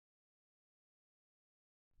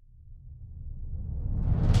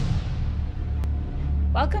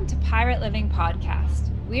Welcome to Pirate Living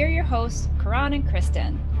Podcast. We are your hosts, Karan and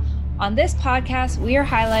Kristen. On this podcast, we are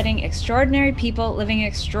highlighting extraordinary people living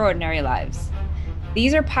extraordinary lives.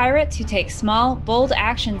 These are pirates who take small, bold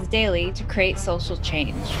actions daily to create social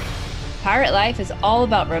change. Pirate life is all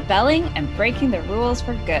about rebelling and breaking the rules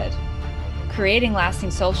for good. Creating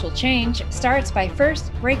lasting social change starts by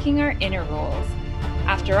first breaking our inner rules.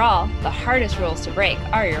 After all, the hardest rules to break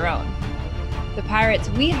are your own. The pirates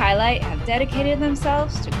we highlight have dedicated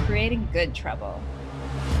themselves to creating good trouble.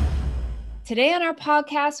 Today on our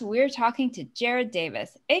podcast, we're talking to Jarrod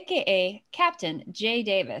Davis, aka Captain J.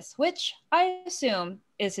 Davis, which I assume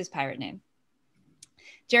is his pirate name.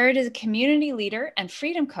 Jarrod is a community leader and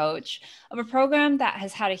freedom coach of a program that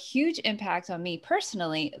has had a huge impact on me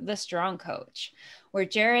personally, the Strong Coach, where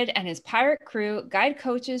Jarrod and his pirate crew guide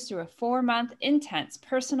coaches through a 4-month intense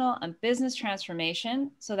personal and business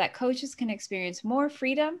transformation so that coaches can experience more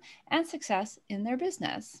freedom and success in their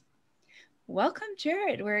business. Welcome,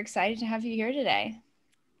 Jarrod. We're excited to have you here today.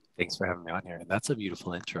 Thanks for having me on here. And that's a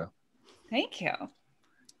beautiful intro. Thank you.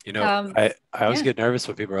 You know, I always get nervous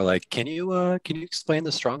when people are like, can you explain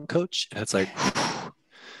the Strong Coach? And it's like,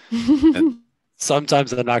 and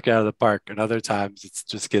sometimes I knock it out of the park, and other times it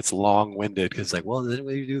just gets long-winded because like, well, then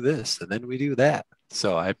we do this and then we do that.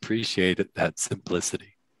 So I appreciate that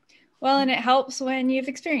simplicity. Well, and it helps when you've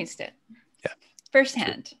experienced it. Yeah.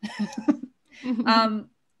 Firsthand.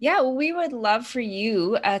 We would love for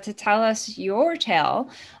you to tell us your tale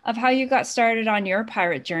of how you got started on your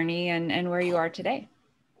pirate journey and where you are today.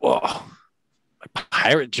 Whoa, my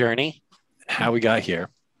pirate journey, how we got here.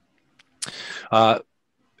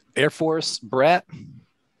 Air Force brat.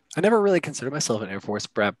 I never really considered myself an Air Force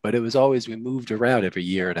brat, but it was always, we moved around every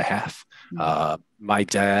year and a half. My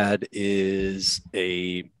dad is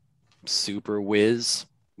a super whiz,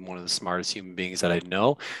 one of the smartest human beings that I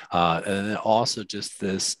know. And then also just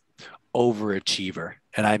this overachiever.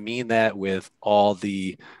 And I mean that with all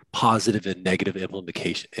the positive and negative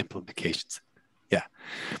implications. Yeah.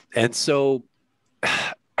 And so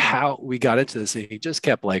how we got into this, he just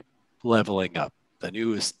kept like leveling up. The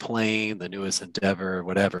newest plane, the newest endeavor,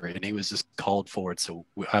 whatever. And he was just called forward. So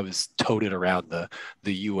I was toted around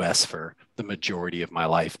the US for the majority of my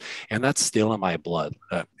life. And that's still in my blood.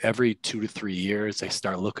 Every 2 to 3 years, I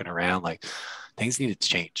start looking around like things need to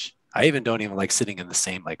change. I don't even like sitting in the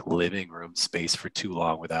same like living room space for too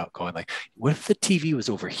long without going like, what if the TV was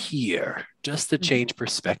over here? Just to change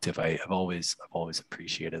perspective. I've always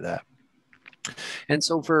appreciated that. And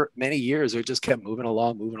so for many years, I just kept moving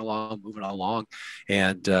along.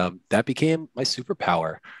 And that became my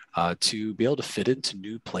superpower, to be able to fit into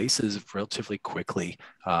new places relatively quickly,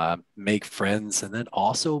 make friends, and then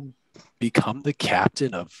also become the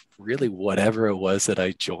captain of really whatever it was that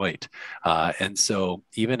I joined. And so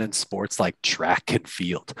even in sports like track and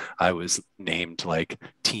field, I was named like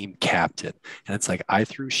team captain. And it's like I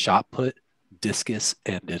threw shot put, discus,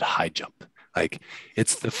 and did high jump. Like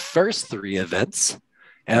it's the first 3 events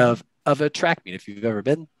of a track meet. If you've ever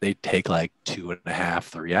been, they take like 2.5,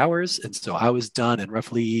 3 hours. And so I was done in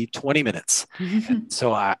roughly 20 minutes. And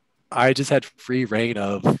so I just had free reign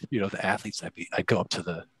of, the athletes. I'd go up to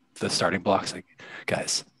the starting blocks like,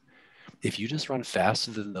 guys, if you just run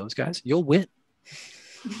faster than those guys, you'll win.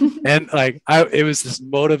 And like it was this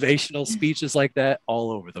motivational speeches like that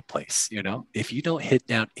all over the place. If you don't hit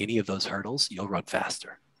down any of those hurdles, you'll run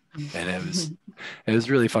faster. And it was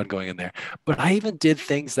really fun going in there. But I even did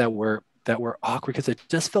things that were awkward because I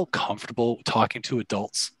just felt comfortable talking to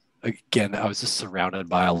adults. Again, I was just surrounded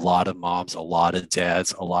by a lot of moms, a lot of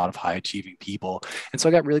dads, a lot of high achieving people. And so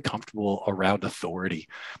I got really comfortable around authority.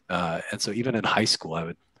 And so even in high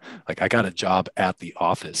school, I got a job at the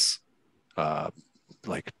office,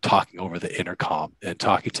 like talking over the intercom and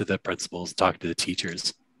talking to the principals, talking to the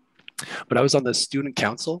teachers. But I was on the student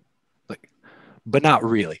council, but not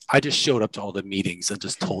really. I just showed up to all the meetings and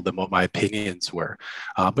just told them what my opinions were.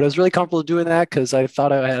 But I was really comfortable doing that because I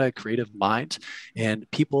thought I had a creative mind, and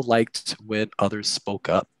people liked when others spoke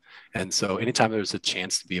up. And so anytime there was a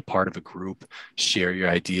chance to be a part of a group, share your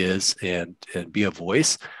ideas and be a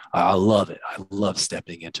voice, I love it. I love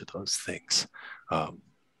stepping into those things.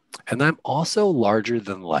 And I'm also larger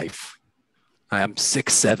than life. I'm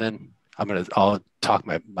 6'7". I'll talk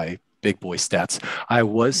my big boy stats. I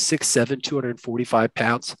was 6'7", 245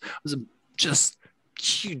 pounds. I was just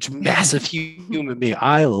huge, massive human being.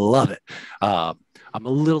 I love it. I'm a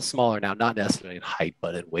little smaller now, not necessarily in height,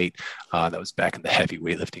 but in weight. That was back in the heavy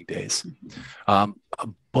weightlifting days.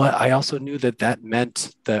 But I also knew that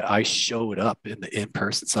meant that I showed up in the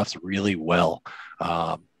in-person stuff really well.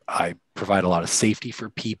 I provide a lot of safety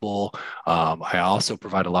for people. I also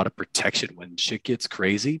provide a lot of protection when shit gets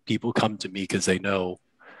crazy. People come to me because they know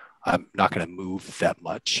I'm not going to move that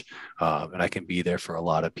much, and I can be there for a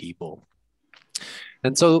lot of people.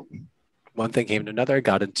 And so one thing came to another. I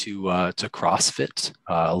got into to CrossFit.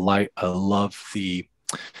 I love the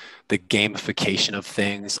gamification of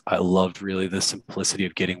things. I loved really the simplicity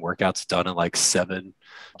of getting workouts done in like 7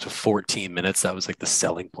 to 14 minutes. That was like the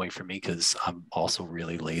selling point for me because I'm also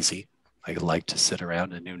really lazy. I like to sit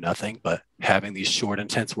around and do nothing, but having these short,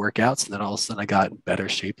 intense workouts, and then all of a sudden I got in better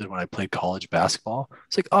shape than when I played college basketball.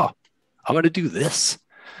 It's like, oh, I'm going to do this.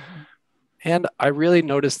 And I really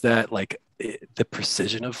noticed that like the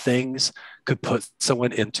precision of things could put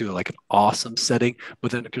someone into like an awesome setting,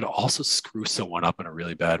 but then it could also screw someone up in a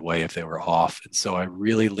really bad way if they were off. And so I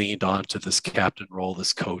really leaned on to this captain role,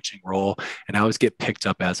 this coaching role, and I always get picked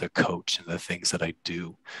up as a coach in the things that I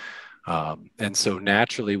do. And so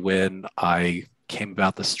naturally, when I came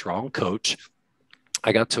about the strong coach,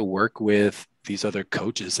 I got to work with these other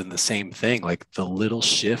coaches in the same thing, like the little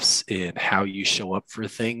shifts in how you show up for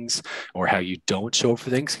things or how you don't show up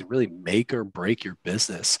for things can really make or break your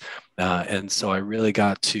business. And so I really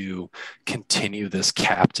got to continue this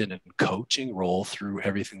captain and coaching role through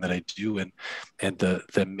everything that I do, and the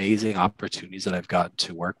amazing opportunities that I've gotten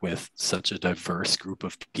to work with such a diverse group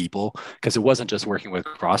of people, because it wasn't just working with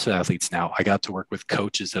CrossFit athletes. Now I got to work with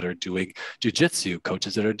coaches that are doing jujitsu,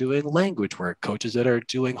 coaches that are doing language work, coaches that are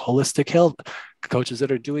doing holistic health, coaches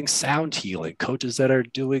that are doing sound healing, coaches that are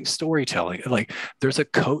doing storytelling. Like there's a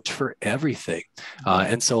coach for everything.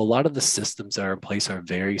 And so a lot of the systems that are in place are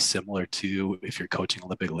very similar to if you're coaching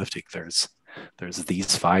Olympic lifting. There's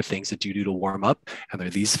these 5 things that you do to warm up, and there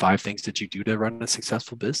are these 5 things that you do to run a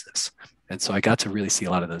successful business. And so I got to really see a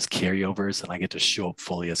lot of those carryovers, and I get to show up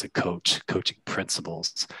fully as a coach, coaching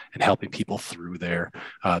principles and helping people through their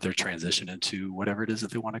transition into whatever it is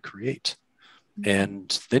that they want to create.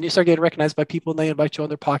 And then you start getting recognized by people and they invite you on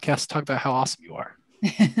their podcast to talk about how awesome you are.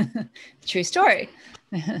 True story.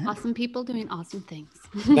 Awesome people doing awesome things.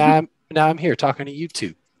 now I'm here talking to you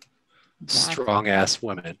two. Exactly. Strong ass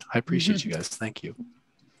women. I appreciate you guys. Thank you.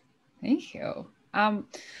 Thank you.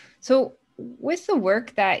 So with the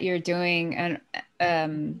work that you're doing and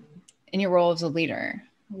in your role as a leader,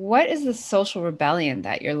 what is the social rebellion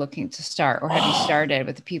that you're looking to start, or have you started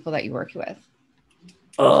with the people that you work with?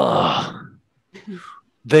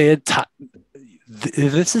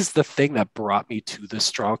 This is the thing that brought me to the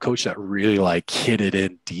strong coach that really like hit it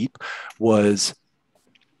in deep was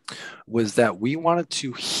that we wanted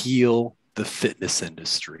to heal the fitness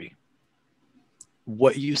industry.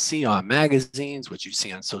 What you see on magazines, what you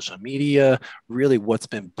see on social media, really what's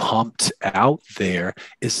been pumped out there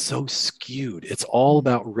is so skewed. It's all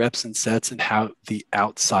about reps and sets and how the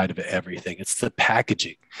outside of everything. It's the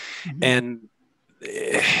packaging. Mm-hmm. And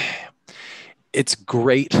it's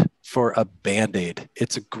great for a Band-Aid.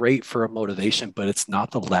 It's great for a motivation, but it's not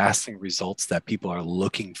the lasting results that people are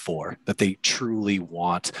looking for, that they truly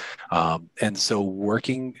want. And so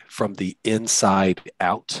working from the inside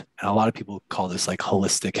out, and a lot of people call this like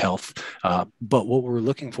holistic health. But what we're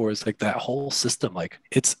looking for is like that whole system. Like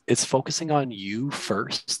it's focusing on you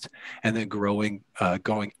first and then going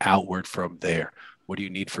outward from there. What do you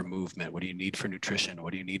need for movement? What do you need for nutrition?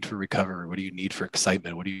 What do you need for recovery? What do you need for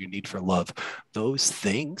excitement? What do you need for love? Those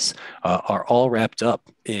things are all wrapped up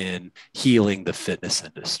in healing the fitness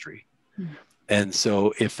industry. Mm-hmm. And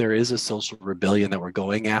so if there is a social rebellion that we're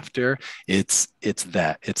going after, it's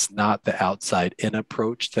that. It's not the outside in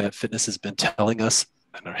approach that fitness has been telling us,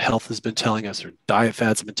 and our health has been telling us, or diet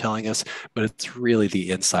fads have been telling us, but it's really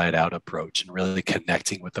the inside out approach and really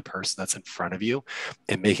connecting with the person that's in front of you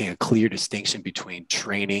and making a clear distinction between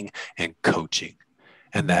training and coaching.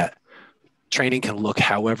 And that training can look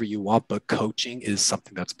however you want, but coaching is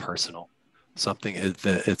something that's personal. Something is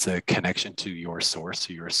that it's a connection to your source,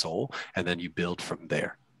 to your soul, and then you build from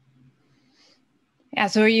there. Yeah.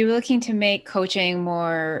 So are you looking to make coaching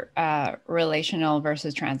more relational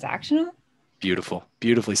versus transactional? Beautiful.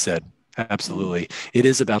 Beautifully said. Absolutely. It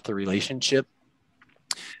is about the relationship.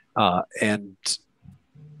 And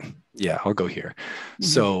yeah, I'll go here. Mm-hmm.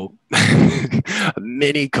 So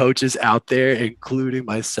many coaches out there, including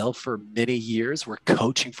myself for many years, were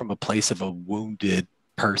coaching from a place of a wounded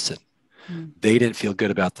person. Mm-hmm. They didn't feel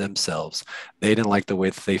good about themselves. They didn't like the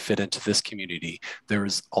way that they fit into this community. There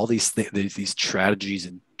was all these these tragedies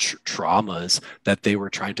and traumas that they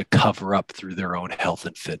were trying to cover up through their own health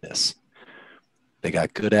and fitness. They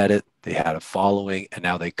got good at it. They had a following, and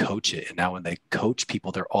now they coach it. And now when they coach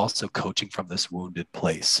people, they're also coaching from this wounded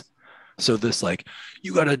place. So this like,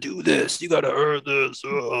 you got to do this, you got to earn this.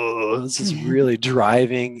 This is really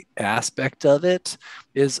driving aspect of it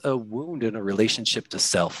is a wound in a relationship to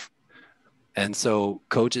self. And so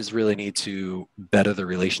coaches really need to better the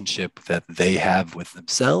relationship that they have with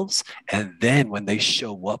themselves. And then when they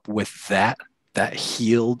show up with that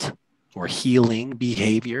healed or healing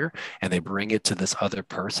behavior, and they bring it to this other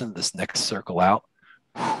person, this next circle out,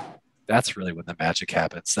 that's really when the magic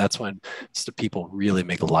happens. That's when people really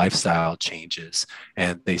make lifestyle changes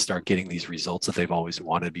and they start getting these results that they've always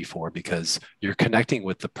wanted before, because you're connecting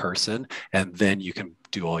with the person, and then you can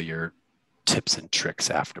do all your tips and tricks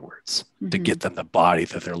afterwards to get them the body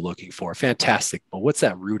that they're looking for. Fantastic. But what's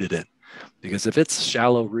that rooted in? Because if it's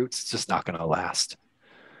shallow roots, it's just not going to last.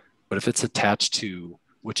 But if it's attached to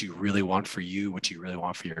what you really want for you, what you really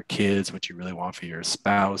want for your kids, what you really want for your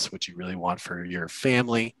spouse, what you really want for your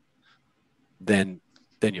family, then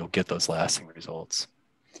you'll get those lasting results.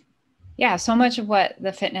 Yeah, so much of what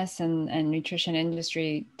the fitness and nutrition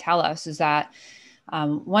industry tell us is that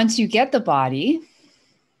once you get the body,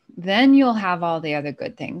 then you'll have all the other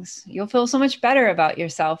good things. You'll feel so much better about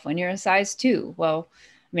yourself when you're a size 2. Well,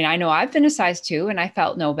 I mean, I know I've been a size 2 and I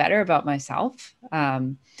felt no better about myself.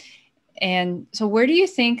 And so where do you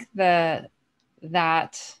think that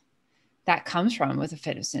comes from with the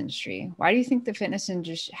fitness industry? Why do you think the fitness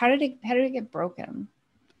industry, how did it get broken?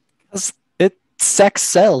 Because sex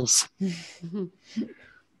sells. You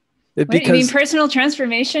mean personal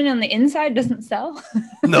transformation on the inside doesn't sell?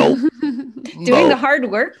 No. Doing the hard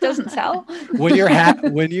work doesn't sell? When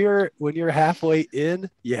you're halfway in,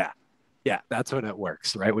 yeah, that's when it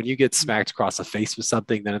works, right? When you get smacked across the face with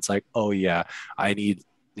something, then it's like, oh yeah, I need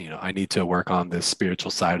to work on the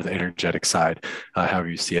spiritual side or the energetic side, however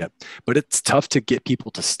you see it. But it's tough to get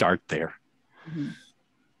people to start there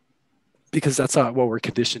because that's not what we're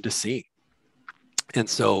conditioned to see. And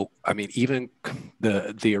so, I mean, even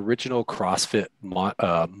the original CrossFit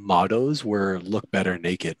mottos were "Look better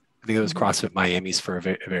naked." I think it was CrossFit Miami's for a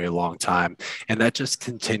very, very long time, and that just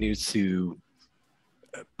continues to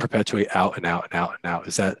perpetuate out and out and out and out.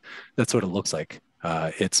 That's what it looks like.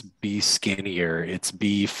 It's be skinnier, it's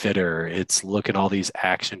be fitter, it's look at all these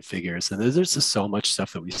action figures. And there's just so much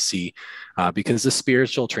stuff that we see because the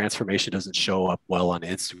spiritual transformation doesn't show up well on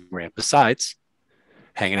Instagram, besides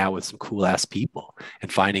hanging out with some cool ass people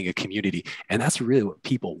and finding a community. And that's really what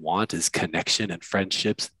people want, is connection and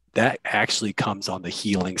friendships. That actually comes on the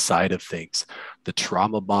healing side of things. The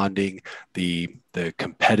trauma bonding, the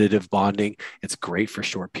competitive bonding, it's great for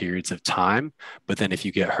short periods of time. But then if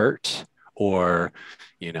you get hurt, or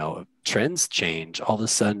trends change, all of a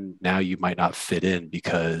sudden now you might not fit in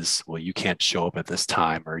because, well, you can't show up at this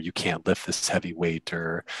time, or you can't lift this heavy weight,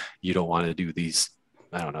 or you don't want to do these,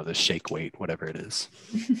 I don't know, the shake weight, whatever it is.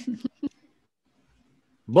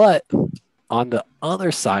 But on the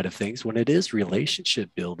other side of things, when it is relationship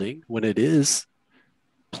building, when it is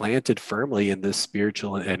planted firmly in this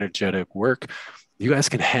spiritual and energetic work, you guys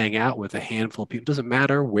can hang out with a handful of people. It doesn't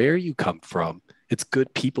matter where you come from. It's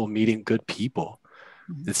good people meeting good people.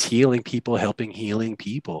 It's healing people, helping healing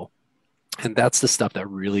people. And that's the stuff that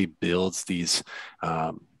really builds these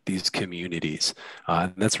communities.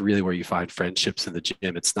 And that's really where you find friendships in the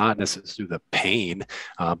gym. It's not necessarily through the pain,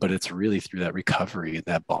 but it's really through that recovery and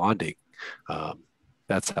that bonding.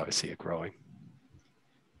 That's how I see it growing.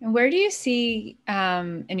 And where do you see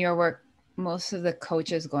in your work most of the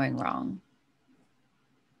coaches going wrong?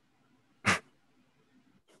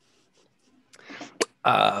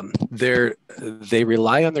 They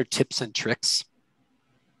rely on their tips and tricks,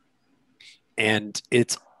 and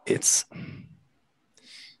it's I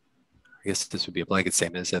guess this would be a blanket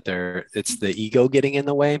statement, is that it's the ego getting in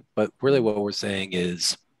the way. But really what we're saying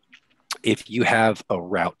is, if you have a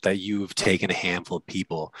route that you've taken a handful of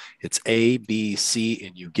people, it's A, B, C,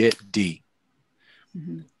 and you get D.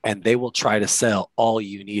 And they will try to sell, all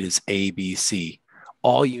you need is A, B, C.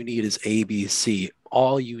 All you need is A, B, C.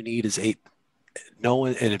 All you need is A. No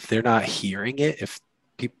one, and if they're not hearing it, if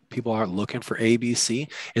people aren't looking for A, B, C,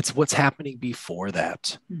 it's what's happening before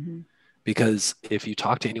that. Because if you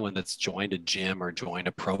talk to anyone that's joined a gym or joined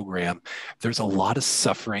a program, there's a lot of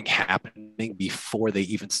suffering happening before they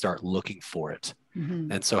even start looking for it.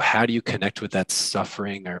 And so how do you connect with that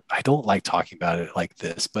suffering? Or I don't like talking about it like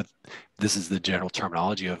this, but this is the general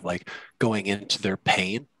terminology of like going into their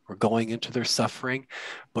pain or going into their suffering.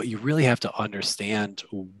 But you really have to understand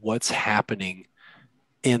what's happening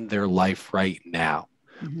in their life right now.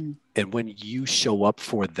 And when you show up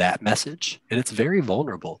for that message, and it's very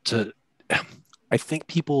vulnerable I think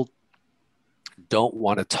people don't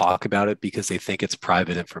want to talk about it because they think it's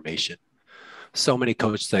private information. So many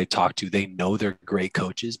coaches I talk to, they know they're great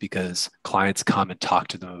coaches because clients come and talk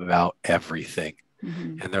to them about everything.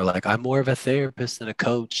 And they're like, I'm more of a therapist than a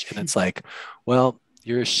coach. And it's like, well,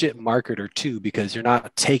 you're a shit marketer too, because you're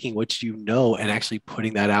not taking what you know and actually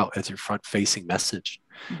putting that out as your front facing message.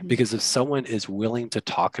 Because if someone is willing to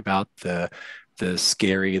talk about the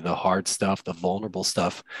scary, the hard stuff, the vulnerable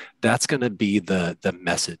stuff, that's going to be the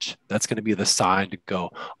message. That's going to be the sign to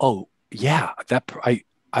go, oh yeah,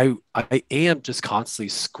 I am just constantly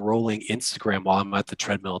scrolling Instagram while I'm at the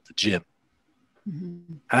treadmill at the gym.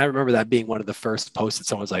 And I remember that being one of the first posts that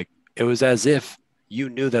someone was like, it was as if you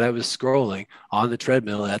knew that I was scrolling on the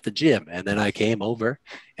treadmill at the gym. And then I came over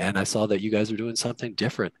and I saw that you guys were doing something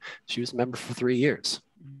different. She was a member for 3 years.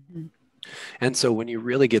 And so when you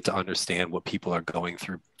really get to understand what people are going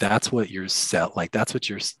through, that's what you're that's what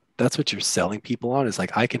you're selling people on, is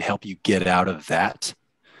like, I can help you get out of that.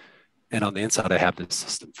 And on the inside, I have this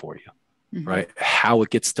system for you, right? How it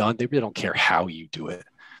gets done, they really don't care how you do it.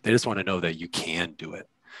 They just want to know that you can do it.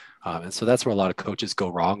 And so that's where a lot of coaches go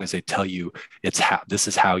wrong, is they tell you this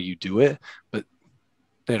is how you do it, but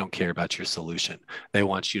they don't care about your solution. They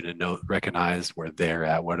want you to recognize where they're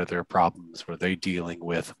at, what are their problems, what are they dealing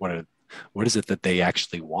with, what is it that they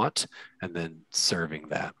actually want, and then serving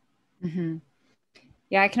that.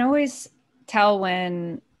 Yeah, I can always tell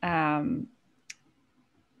when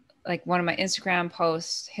like one of my Instagram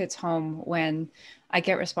posts hits home when I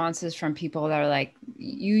get responses from people that are like,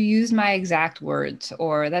 you used my exact words,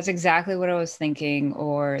 or that's exactly what I was thinking,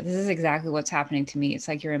 or this is exactly what's happening to me. It's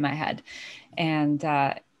like you're in my head. And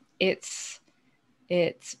it's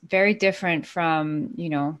very different from,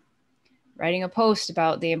 writing a post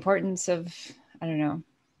about the importance of, I don't know,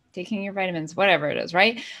 taking your vitamins, whatever it is,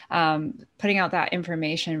 right? Putting out that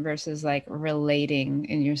information versus like relating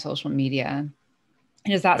in your social media.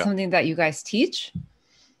 And is that something that you guys teach?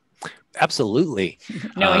 Absolutely.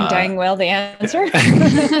 Knowing dang well the answer.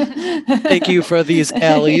 Thank you for these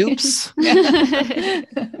alley-oops.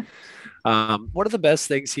 One of the best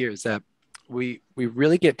things here is that we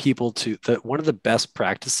really get people to one of the best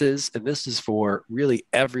practices, and this is for really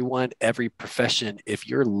everyone, every profession. If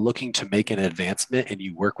you're looking to make an advancement and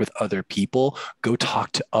you work with other people, go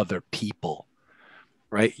talk to other people,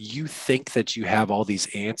 right? You think that you have all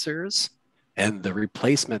these answers, and the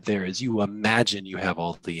replacement there is you imagine you have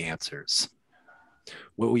all the answers.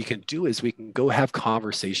 What we can do is we can go have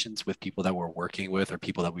conversations with people that we're working with or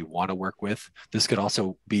people that we want to work with. This could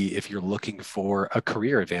also be if you're looking for a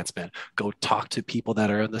career advancement, go talk to people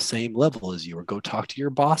that are on the same level as you, or go talk to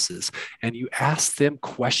your bosses, and you ask them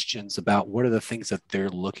questions about what are the things that they're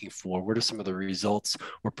looking for, what are some of the results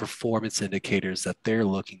or performance indicators that they're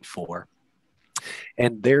looking for.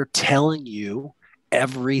 And they're telling you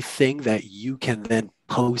everything that you can then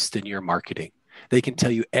post in your marketing. They can tell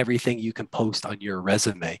you everything you can post on your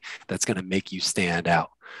resume that's going to make you stand out,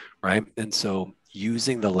 right? And so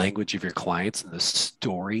using the language of your clients and the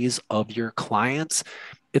stories of your clients,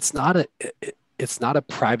 it's not a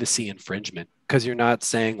privacy infringement, because you're not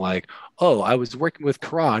saying like, oh, I was working with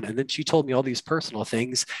Karan and then she told me all these personal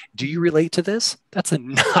things. Do you relate to this? That's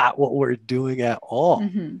not what we're doing at all.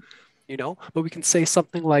 But we can say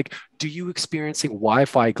something like, do you experiencing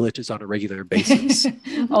Wi-Fi glitches on a regular basis?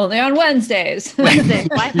 Only on Wednesdays.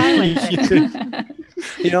 Wi-Fi Wednesday.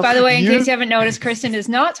 By the way, in case you haven't noticed, Kristen is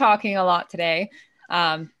not talking a lot today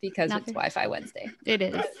because it's Wi-Fi Wednesday. It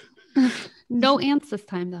is. No ants this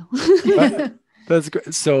time, though. That's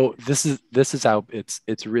great. So this is how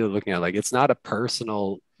it's really looking at, like, it's not a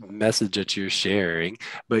personal message that you're sharing,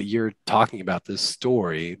 but you're talking about this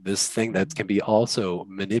story, this thing that can be also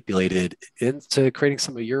manipulated into creating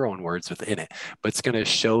some of your own words within it. But it's going to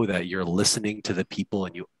show that you're listening to the people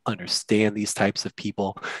and you understand these types of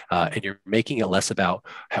people, and you're making it less about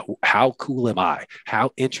how cool am I? How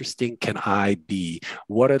interesting can I be?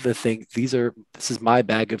 What are the things? This is my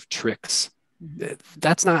bag of tricks.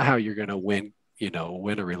 That's not how you're going to win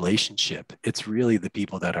a relationship. It's really the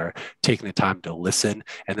people that are taking the time to listen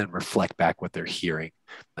and then reflect back what they're hearing.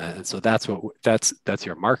 And so that's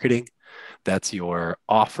your marketing. That's your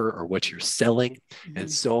offer or what you're selling.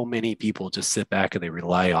 And so many people just sit back and they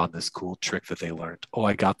rely on this cool trick that they learned. Oh,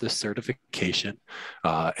 I got this certification.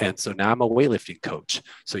 And so now I'm a weightlifting coach.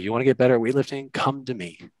 So you want to get better at weightlifting? Come to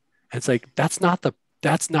me. And it's like, that's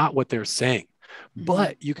not what they're saying.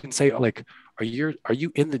 But you can say, like, are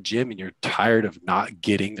you in the gym and you're tired of not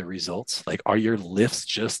getting the results? Like, are your lifts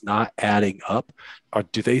just not adding up? Or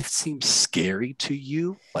do they seem scary to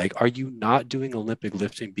you? Like, are you not doing Olympic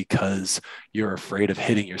lifting because you're afraid of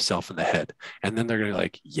hitting yourself in the head? And then they're going to be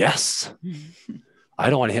like, yes, I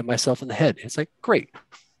don't want to hit myself in the head. It's like, great.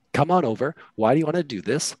 come on over. Why do you want to do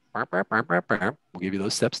this? We'll give you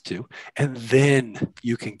those steps too. And then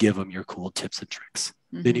you can give them your cool tips and tricks.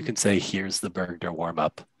 Then you can say, here's the burger warm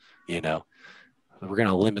up. You know, we're going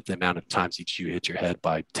to limit the amount of times each you hit your head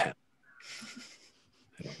by 10.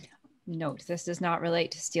 Note, this does not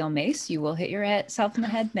relate to steel mace. You will hit yourself in the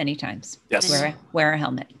head many times. Yes. Wear a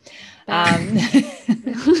helmet.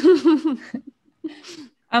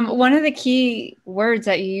 One of the key words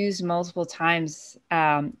that you use multiple times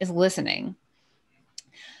is listening.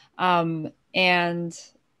 And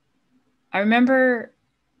I remember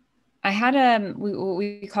I had what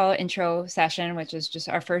we call an intro session, which is just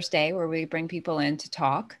our first day where we bring people in to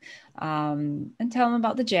talk and tell them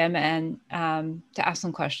about the gym and to ask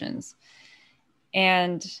them questions.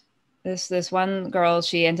 And this one girl,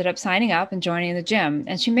 she ended up signing up and joining the gym,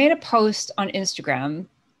 and she made a post on Instagram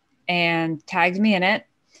and tagged me in it.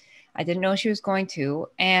 I didn't know she was going to.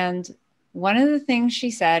 And one of the things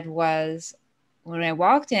she said was, when I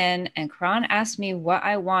walked in and Karan asked me what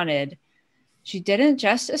I wanted, she didn't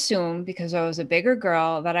just assume because I was a bigger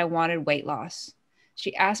girl that I wanted weight loss.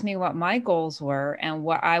 She asked me what my goals were and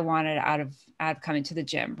what I wanted out of coming to the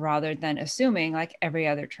gym, rather than assuming, like every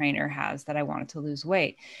other trainer has, that I wanted to lose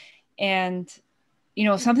weight. And, you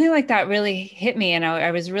know, something like that really hit me. And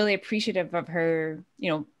I was really appreciative of her, you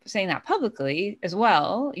know, saying that publicly as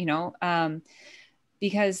well, you know,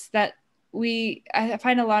 because I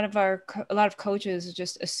find a lot of coaches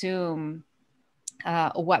just assume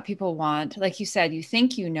what people want. Like you said, you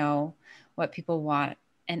think you know what people want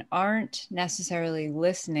and aren't necessarily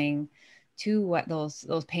listening to what those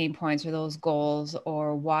pain points or those goals,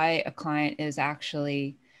 or why a client is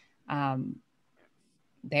actually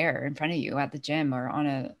there in front of you at the gym or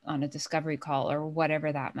on a discovery call or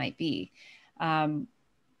whatever that might be.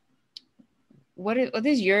 What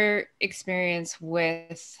is your experience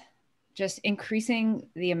with just increasing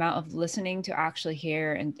the amount of listening to actually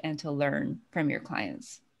hear and to learn from your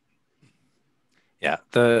clients? Yeah.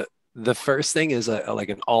 The first thing is like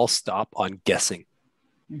an all stop on guessing.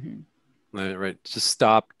 Right. Just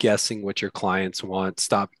stop guessing what your clients want.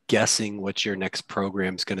 Stop guessing what your next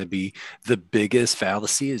program is going to be. The biggest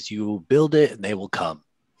fallacy is you will build it and they will come.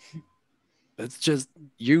 It's just,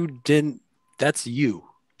 that's you.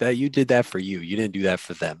 That you did that for you. You didn't do that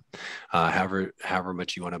for them. However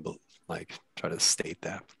much you want to try to state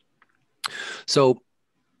that. So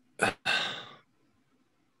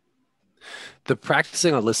the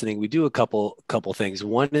practicing on listening, we do a couple things.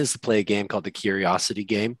 One is to play a game called the curiosity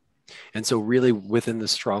game. And so really within the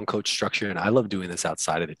strong coach structure, and I love doing this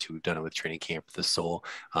outside of it too. We've done it with Training Camp for the Soul.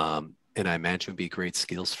 And I imagine would be great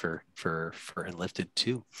skills for Enlifted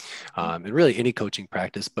too. And really any coaching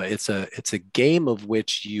practice, but it's a game of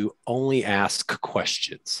which you only ask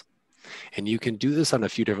questions. And you can do this on a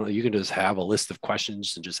few different, you can just have a list of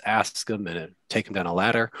questions and just ask them and take them down a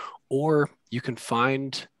ladder, or you can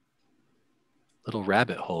find little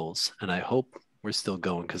rabbit holes. And I hope we're still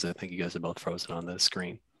going, because I think you guys are both frozen on the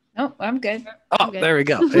screen. Oh, I'm good. Oh, there we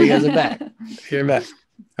go. There you guys are back. You're back.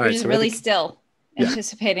 All right, just really still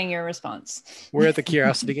anticipating your response. We're at the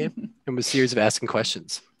curiosity game and a series of asking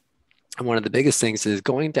questions. And one of the biggest things is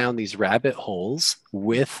going down these rabbit holes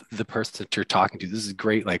with the person that you're talking to. This is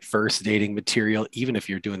great, like first dating material, even if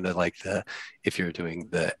you're doing if you're doing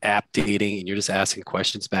the app dating and you're just asking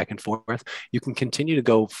questions back and forth, you can continue to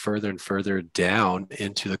go further and further down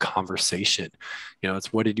into the conversation. You know,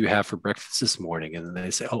 it's, what did you have for breakfast this morning? And then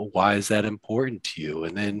they say, oh, why is that important to you?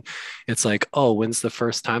 And then it's like, oh, when's the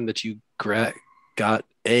first time that you got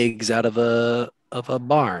eggs out of a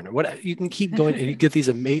barn, or what? You can keep going and you get these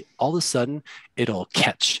all of a sudden it'll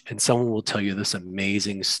catch and someone will tell you this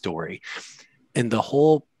amazing story. And the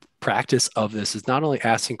whole practice of this is not only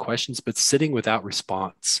asking questions, but sitting without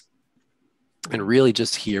response and really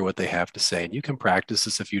just hear what they have to say. And you can practice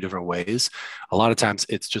this a few different ways. A lot of times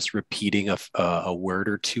it's just repeating a word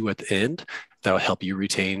or two at the end that'll help you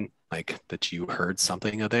retain like that you heard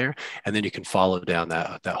something there, and then you can follow down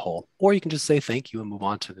that hole, or you can just say thank you and move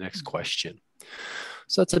on to the next question.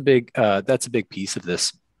 So that's a big piece of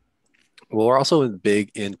this. Well, we're also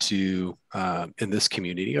big into in this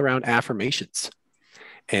community around affirmations.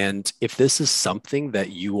 And if this is something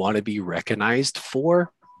that you want to be recognized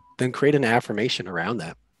for, then create an affirmation around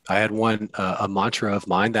that. I had one, a mantra of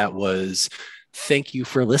mine that was, thank you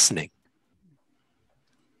for listening.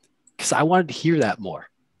 Because I wanted to hear that more.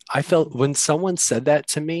 I felt when someone said that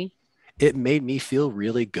to me, it made me feel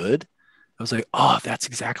really good. I was like, oh, that's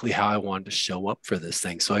exactly how I wanted to show up for this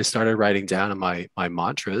thing. So I started writing down in my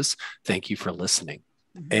mantras, thank you for listening.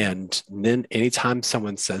 Mm-hmm. And then anytime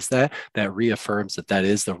someone says that, that reaffirms that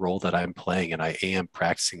is the role that I'm playing and I am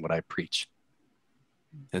practicing what I preach.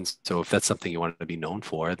 And so if that's something you want to be known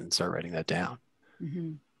for, then start writing that down.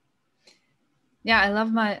 Mm-hmm. Yeah, I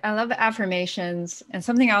love affirmations. And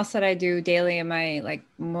something else that I do daily in my like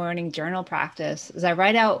morning journal practice is I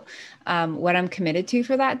write out what I'm committed to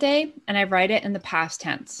for that day, and I write it in the past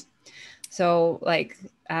tense. So like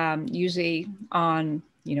usually on,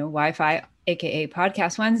 Wi-Fi, aka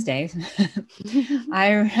Podcast Wednesdays,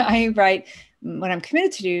 I write what I'm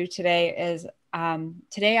committed to do today is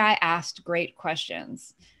today I asked great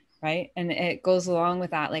questions, right? And it goes along with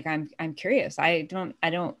that. Like I'm curious.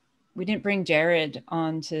 We didn't bring Jarrod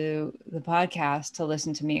onto the podcast to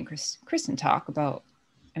listen to me and Kristen talk about,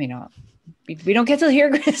 we don't get to hear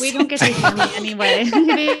Kristen. We don't get to hear me anyway.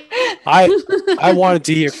 I wanted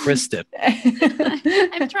to hear Kristen.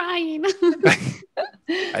 I'm trying.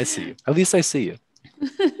 I see you. At least I see you.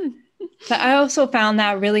 But I also found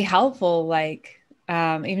that really helpful. Like,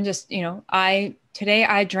 even just, today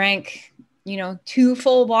I drank, 2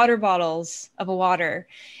 full water bottles of water,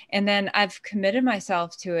 and then I've committed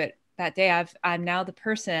myself to it that day. I'm now the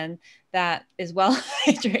person that is well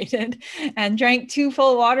hydrated and drank 2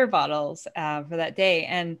 full water bottles for that day.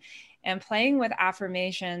 And playing with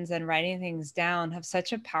affirmations and writing things down have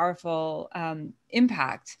such a powerful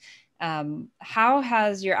impact. How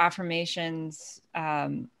has your affirmations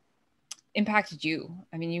impacted you?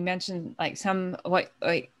 I mean, you mentioned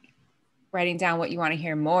writing down what you want to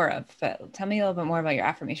hear more of, but tell me a little bit more about your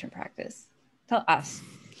affirmation practice. Tell us.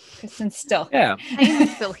 Kristen's still. Yeah. I am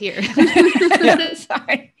still here. Yeah.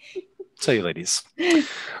 Sorry. Tell you ladies.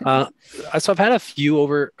 So I've had a few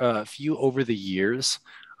over the years.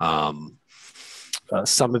 Some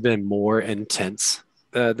have been more intense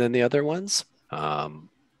than the other ones.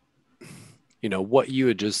 What you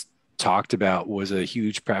had just talked about was a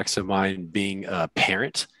huge practice of mine being a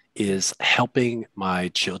parent, is helping my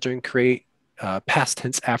children create past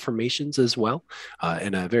tense affirmations as well.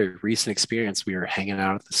 In a very recent experience, we were hanging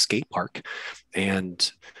out at the skate park,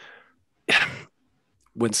 and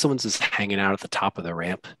when someone's just hanging out at the top of the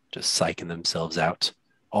ramp, just psyching themselves out,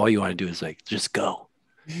 all you want to do is like, just go.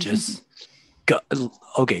 Just go.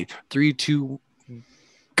 Okay, 3, 2,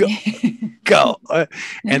 go.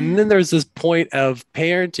 And then there's this point of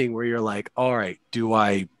parenting where you're like, all right, do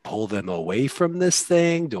I pull them away from this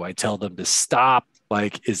thing? Do I tell them to stop?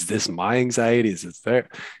 Like, is this my anxiety? Is it there?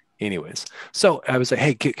 Anyways, so I was like,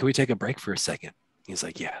 hey, can we take a break for a second? He's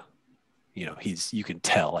like, yeah. You can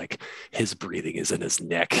tell like his breathing is in his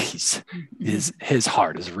neck. His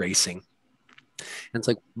heart is racing. And it's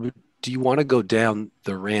like, do you want to go down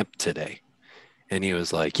the ramp today? And he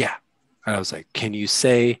was like, yeah. And I was like, can you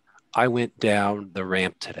say, I went down the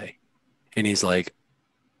ramp today? And he's like,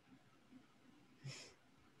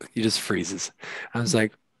 he just freezes. I was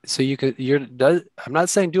like, so I'm not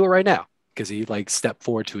saying do it right now, because he like stepped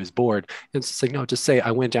forward to his board. And it's just like, no, just say,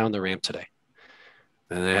 I went down the ramp today.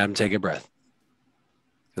 And then I have him take a breath.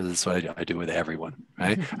 Because that's what I do with everyone,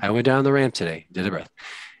 right? I went down the ramp today, did a breath.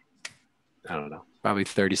 I don't know, probably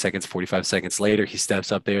 30 seconds, 45 seconds later, he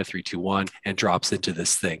steps up there, 3, 2, 1, and drops into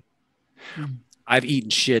this thing. Mm. I've eaten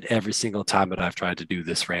shit every single time that I've tried to do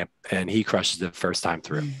this ramp, and he crushes it first time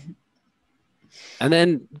through. And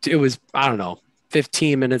then it was, I don't know,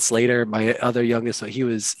 15 minutes later, my other youngest, so he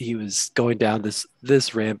was going down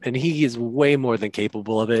this ramp, and he is way more than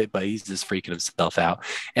capable of it, but he's just freaking himself out.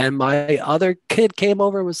 And my other kid came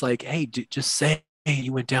over and was like, hey, just say, hey,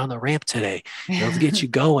 you went down the ramp today. It'll get you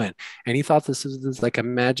going. And he thought this was like a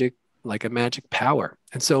magic power.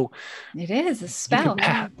 And so it is a spell.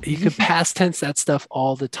 You can past tense that stuff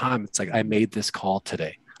all the time. It's like, I made this call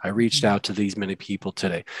today. I reached out to these many people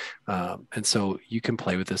today. And so you can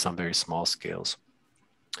play with this on very small scales.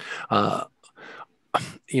 I'm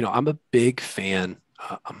a big fan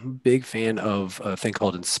of a thing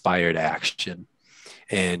called inspired action,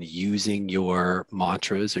 and using your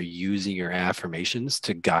mantras or using your affirmations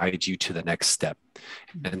to guide you to the next step.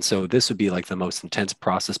 And so this would be like the most intense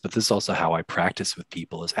process, but this is also how I practice with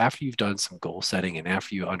people, is after you've done some goal setting and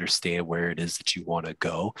after you understand where it is that you want to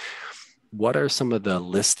go, what are some of the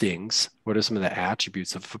listings? What are some of the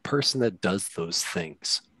attributes of a person that does those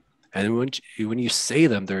things? And when you say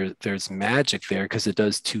them, there's magic there, because it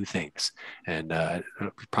does 2 things. And we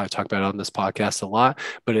probably talk about it on this podcast a lot,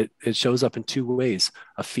 but it shows up in 2 ways: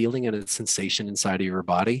 a feeling and a sensation inside of your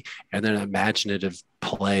body, and then an imaginative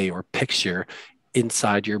play or picture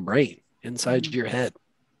inside your brain, inside your head.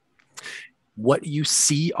 What you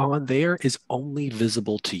see on there is only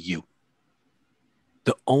visible to you.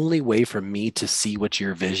 The only way for me to see what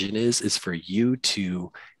your vision is for you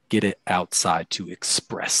to get it outside, to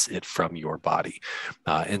express it from your body.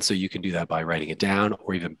 And so you can do that by writing it down,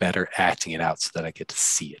 or even better, acting it out so that I get to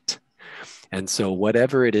see it. And so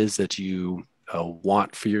whatever it is that you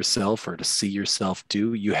want for yourself or to see yourself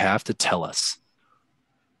do, you have to tell us.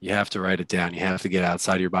 You have to write it down. You have to get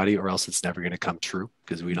outside of your body, or else it's never going to come true,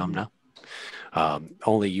 because we don't know.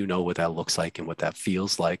 Only you know what that looks like and what that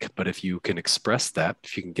feels like. But if you can express that,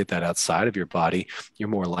 if you can get that outside of your body, you're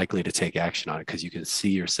more likely to take action on it, because you can see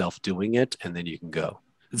yourself doing it, and then you can go.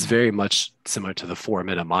 It's very much similar to the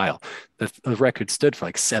 4-minute mile. The record stood for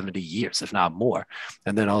like 70 years, if not more.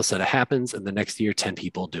 And then all of a sudden it happens, and the next year, 10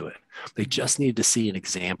 people do it. They just need to see an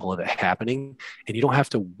example of it happening. And you don't have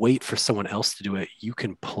to wait for someone else to do it. You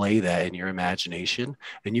can play that in your imagination,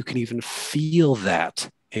 and you can even feel that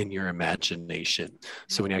in your imagination.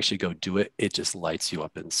 So when you actually go do it, it just lights you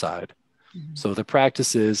up inside. So the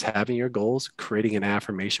practice is having your goals, creating an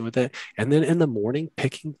affirmation with it, and then in the morning,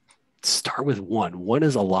 start with one. One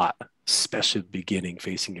is a lot, especially at the beginning,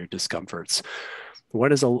 facing your discomforts.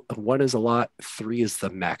 One is a lot. 3 is the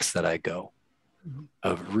max that I go,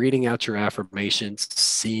 of reading out your affirmations,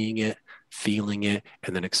 seeing it, feeling it,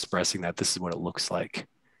 and then expressing that this is what it looks like,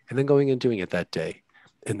 and then going and doing it that day.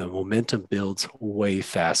 And the momentum builds way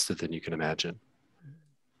faster than you can imagine.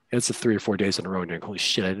 It's 3 or 4 days in a row, and you're like, holy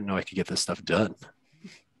shit, I didn't know I could get this stuff done.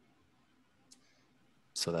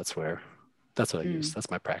 So that's what I use.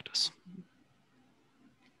 That's my practice.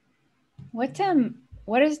 What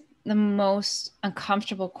is the most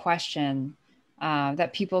uncomfortable question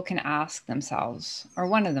that people can ask themselves, or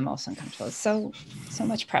one of the most uncomfortable? It's so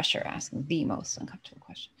much pressure asking the most uncomfortable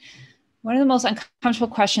question. One of the most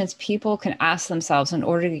uncomfortable questions people can ask themselves in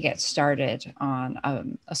order to get started on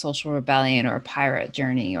a social rebellion or a pirate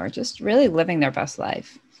journey, or just really living their best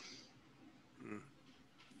life.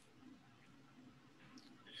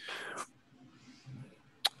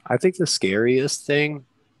 I think the scariest thing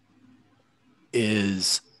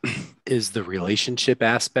is the relationship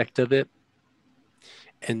aspect of it.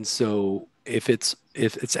 And so if it's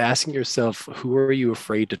asking yourself, who are you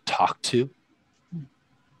afraid to talk to?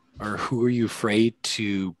 Or who are you afraid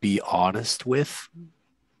to be honest with?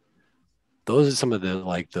 Those are some of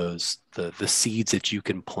the seeds that you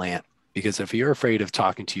can plant. Because if you're afraid of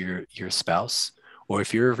talking to your spouse, or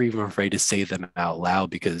if you're even afraid to say them out loud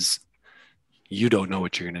because you don't know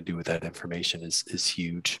what you're going to do with that information, is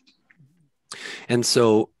huge. And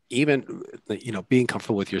so even, being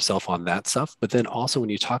comfortable with yourself on that stuff, but then also when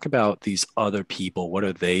you talk about these other people, what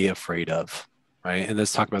are they afraid of? Right. And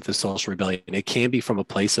let's talk about this social rebellion. It can be from a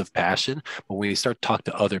place of passion, but when you start to talk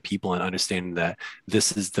to other people and understanding that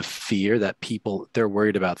this is the fear that they're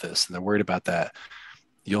worried about this and they're worried about that,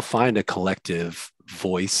 you'll find a collective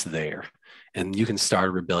voice there, and you can start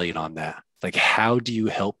a rebellion on that. Like, how do you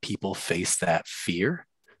help people face that fear?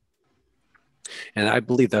 And I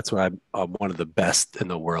believe that's what I'm one of the best in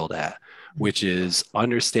the world at, which is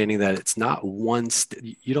understanding that it's not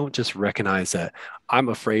you don't just recognize that I'm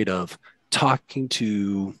afraid of talking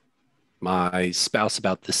to my spouse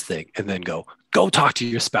about this thing and then go talk to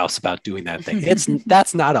your spouse about doing that thing.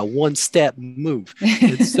 That's not a one-step move.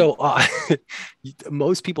 And so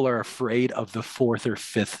most people are afraid of the 4th or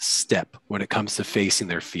 5th step when it comes to facing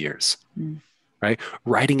their fears. Right?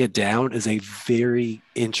 Writing it down is a very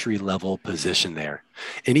entry level position there.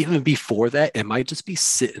 And even before that, it might just be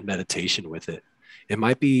sit in meditation with it. It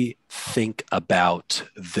might be think about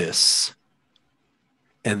this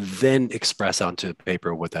and then express onto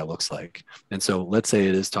paper what that looks like. And so let's say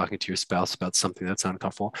it is talking to your spouse about something that's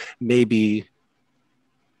uncomfortable. Maybe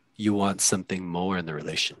you want something more in the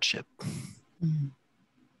relationship.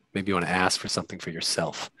 Maybe you want to ask for something for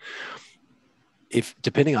yourself. If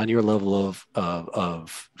depending on your level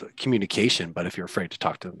of communication, but if you're afraid to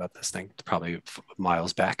talk to them about this thing, it's probably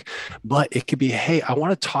miles back. But it could be, hey, I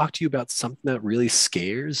want to talk to you about something that really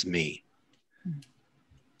scares me.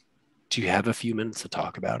 Do you have a few minutes to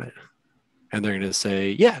talk about it? And they're going to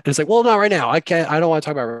say, yeah. And it's like, well, not right now. I don't want to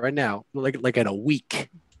talk about it right now. Like in a week.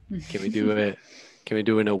 Can we do it? Can we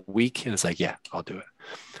do it in a week? And it's like, yeah, I'll do it.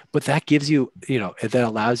 But that gives you, that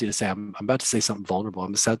allows you to say, I'm about to say something vulnerable.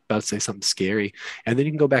 I'm about to say something scary. And then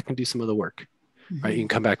you can go back and do some of the work, right? You can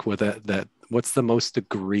come back with that. What's the most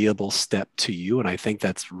agreeable step to you? And I think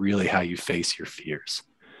that's really how you face your fears.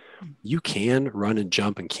 You can run and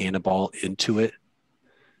jump and cannonball into it.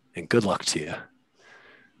 And good luck to you.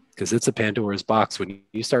 Because it's a Pandora's box. When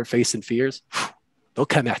you start facing fears, they'll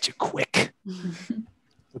come at you quick.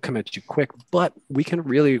 But we can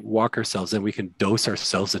really walk ourselves in. We can dose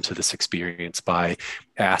ourselves into this experience by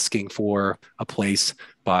asking for a place,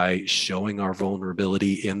 by showing our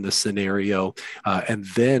vulnerability in the scenario, and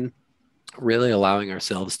then really allowing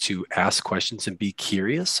ourselves to ask questions and be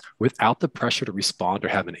curious without the pressure to respond or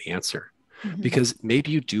have an answer. because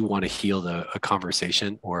maybe you do want to heal a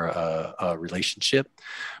conversation or a relationship,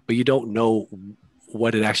 but you don't know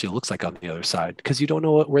what it actually looks like on the other side because you don't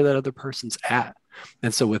know where that other person's at.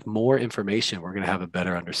 And so with more information, we're going to have a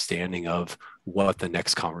better understanding of what the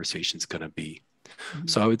next conversation is going to be.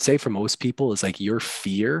 So I would say for most people, it's like your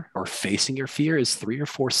fear or facing your fear is 3 or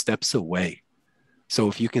 4 steps away. So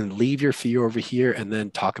if you can leave your fear over here and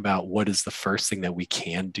then talk about what is the first thing that we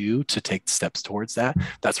can do to take steps towards that,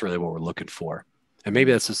 that's really what we're looking for. And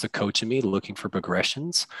maybe that's just a coach in me looking for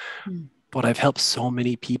progressions. But I've helped so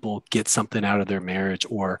many people get something out of their marriage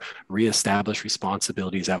or reestablish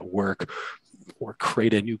responsibilities at work or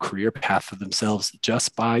create a new career path for themselves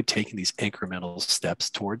just by taking these incremental steps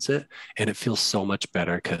towards it. And it feels so much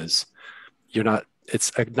better because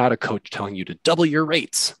it's not a coach telling you to double your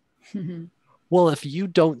rates. Well, if you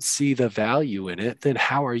don't see the value in it, then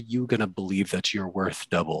how are you going to believe that you're worth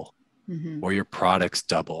double or your product's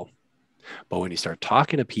double? But when you start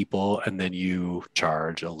talking to people and then you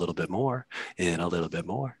charge a little bit more and a little bit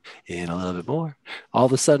more and a little bit more, all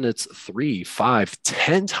of a sudden it's 3, 5,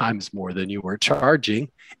 10 times more than you were charging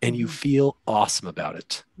and you feel awesome about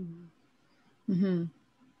it.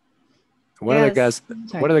 One of the guys,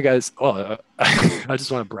 I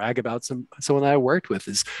just want to brag about someone that I worked with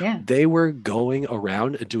they were going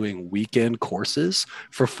around and doing weekend courses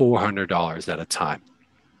for $400 at a time,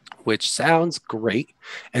 which sounds great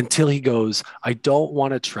until he goes, I don't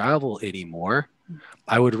want to travel anymore.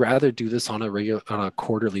 I would rather do this on a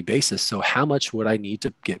quarterly basis. So how much would I need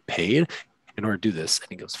to get paid in order to do this? And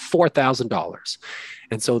he goes, $4,000.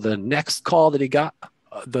 And so the next call that he got,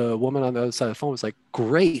 the woman on the other side of the phone was like,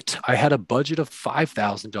 great, I had a budget of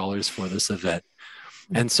 $5,000 for this event.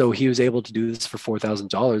 And so he was able to do this for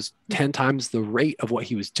 $4,000, 10 times the rate of what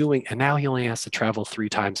he was doing. And now he only has to travel 3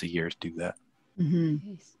 times a year to do that.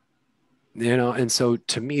 You know, and so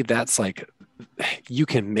to me, that's like, you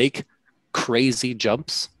can make crazy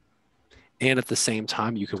jumps and at the same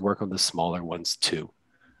time, you can work on the smaller ones too.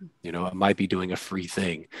 You know, it might be doing a free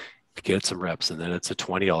thing, get some reps, and then it's a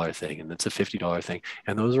 $20 thing, and it's a $50 thing.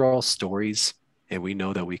 And those are all stories. And we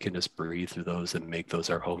know that we can just breathe through those and make those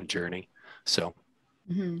our own journey. So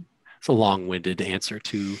it's a long-winded answer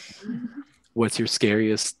to what's your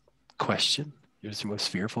scariest question? What's your most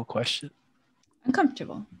fearful question?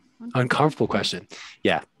 Uncomfortable question.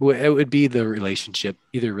 Yeah. It would be the relationship,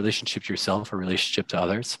 either relationship to yourself or relationship to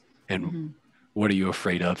others. And what are you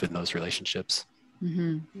afraid of in those relationships?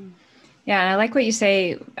 Yeah. And I like what you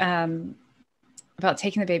say about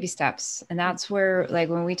taking the baby steps. And that's where, like,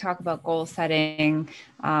 when we talk about goal setting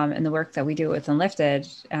and the work that we do with Unlifted,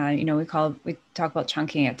 you know, we talk about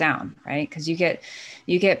chunking it down, right? Because you get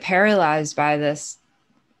paralyzed by this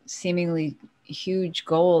seemingly huge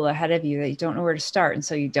goal ahead of you that you don't know where to start. And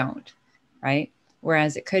so you don't, right?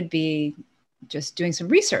 Whereas it could be just doing some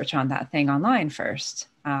research on that thing online first.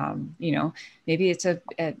 You know, maybe it's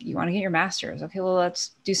you want to get your master's. Okay, well,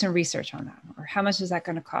 let's do some research on that. Or how much is that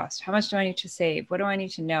going to cost? How much do I need to save? What do I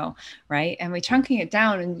need to know? Right. And we're chunking it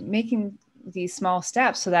down and making these small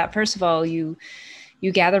steps so that, first of all, you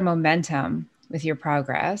gather momentum with your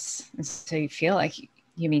progress. And so you feel like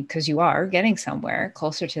because you are getting somewhere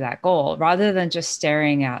closer to that goal rather than just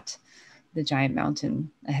staring at the giant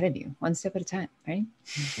mountain ahead of you, one step at a time. Right.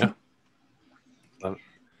 Yeah.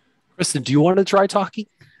 Kristen, do you want to try talking?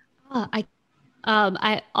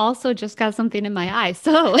 I also just got something in my eye.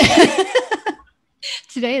 So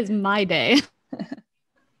today is my day.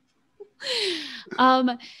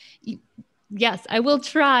 Yes, I will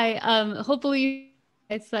try. Hopefully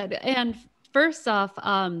I said, and first off,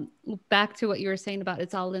 back to what you were saying about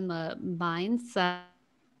it's all in the mindset,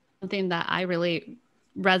 something that I really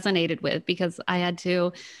resonated with because I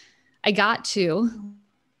got to,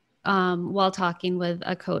 while talking with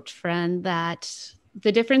a coach friend, that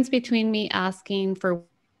the difference between me asking for,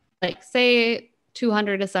 like, say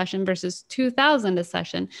 200 a session versus 2,000 a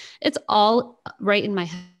session, it's all right in my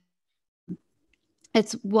head.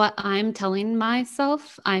 It's what I'm telling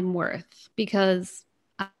myself I'm worth because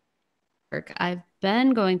I've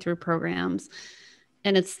been going through programs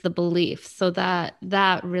and it's the belief. So that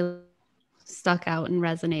really stuck out and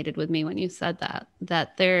resonated with me when you said that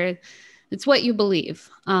it's what you believe.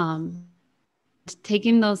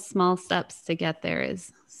 Taking those small steps to get there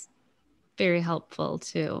is very helpful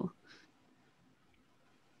too.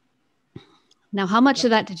 Now, how much of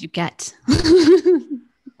that did you get?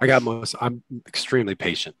 I got most. I'm extremely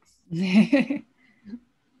patient.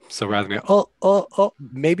 So rather than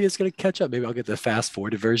maybe it's going to catch up. Maybe I'll get the fast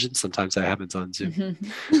forwarded version. Sometimes that happens on Zoom.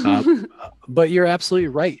 But you're absolutely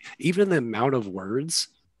right. Even the amount of words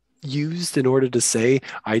used in order to say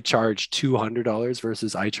I charge $200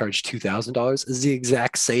 versus I charge $2,000 is the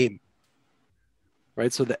exact same,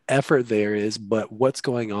 right? So the effort there is, but what's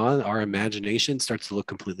going on, our imagination starts to look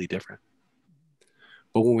completely different.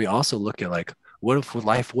 But when we also look at like, what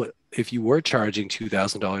if you were charging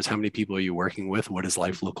 $2,000, how many people are you working with? What does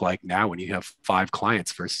life look like now when you have 5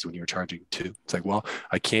 clients versus when you were charging 2? It's like, well,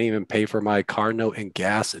 I can't even pay for my car note and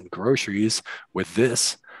gas and groceries with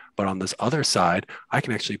this. But on this other side, I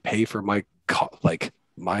can actually pay for my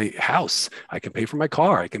my house. I can pay for my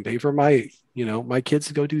car. I can pay for my, my kids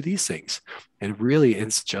to go do these things. And really,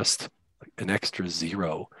 it's just an extra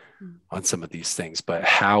zero on some of these things. But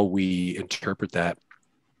how we interpret that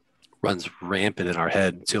runs rampant in our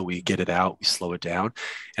head until we get it out, we slow it down.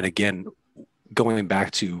 And again, going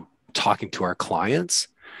back to talking to our clients,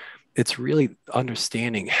 it's really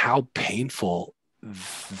understanding how painful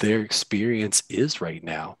their experience is right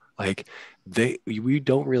now. Like we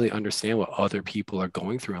don't really understand what other people are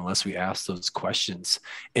going through unless we ask those questions.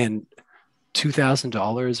 And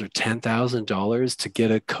 $2,000 or $10,000 to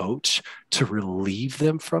get a coach to relieve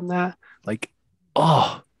them from that, like,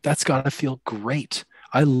 oh, that's got to feel great.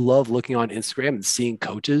 I love looking on Instagram and seeing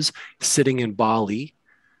coaches sitting in Bali,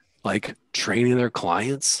 like training their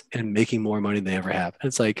clients and making more money than they ever have. And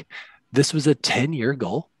it's like, this was a 10-year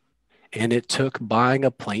goal, and it took buying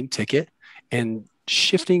a plane ticket and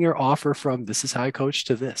shifting your offer from this is how I coach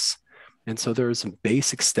to this. And so there were some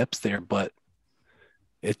basic steps there, but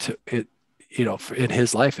in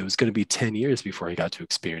his life, it was going to be 10 years before he got to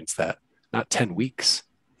experience that, not 10 weeks.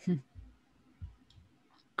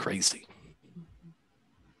 Crazy.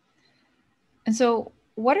 And so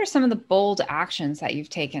what are some of the bold actions that you've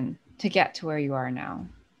taken to get to where you are now?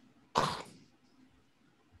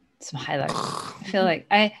 Some highlights. I feel like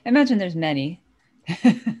I imagine there's many.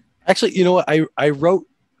 Actually, you know what? I wrote,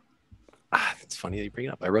 it's funny that you bring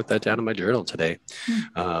it up. I wrote that down in my journal today.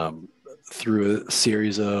 Through a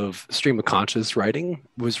series of stream of conscious writing,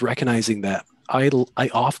 was recognizing that I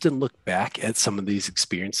often look back at some of these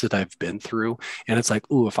experiences that I've been through, and it's like,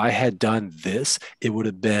 oh, if I had done this, it would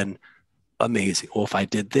have been amazing. Well, if I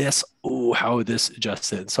did this, oh, how would this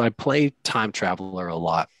adjust it? So I play time traveler a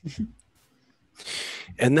lot.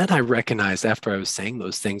 And then I recognized after I was saying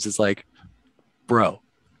those things, it's like, bro,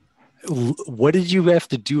 what did you have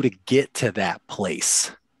to do to get to that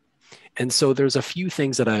place? And so there's a few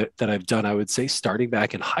things that I've done. I would say starting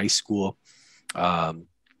back in high school, I'll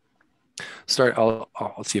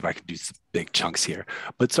see if I can do some big chunks here,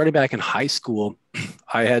 but starting back in high school,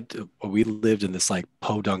 we lived in this like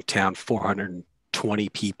podunk town, 420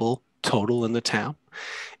 people total in the town.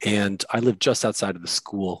 And I lived just outside of the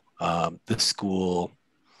school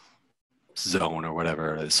zone or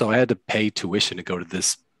whatever it is. So I had to pay tuition to go to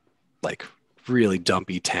this like really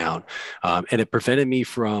dumpy town. And it prevented me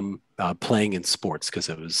from playing in sports because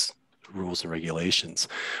it was rules and regulations.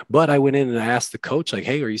 But I went in and I asked the coach, like,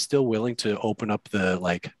 hey, are you still willing to open up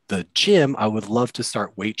the gym? I would love to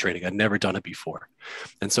start weight training. I'd never done it before.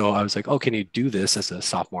 And so I was like, oh, can you do this as a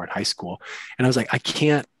sophomore in high school? And I was like, I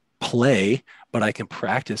can't play, but I can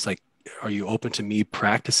practice. Like, are you open to me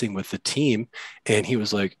practicing with the team? And he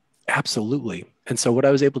was like, absolutely. And so what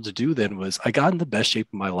I was able to do then was I got in the best shape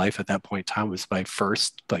of my life at that point in time. Was my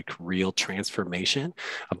first like real transformation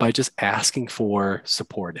by just asking for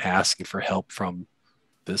support, asking for help from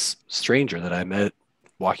this stranger that I met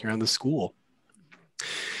walking around the school.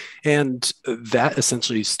 And that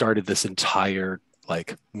essentially started this entire,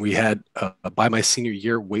 like, we had by my senior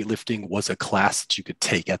year, weightlifting was a class that you could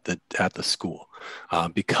take at the school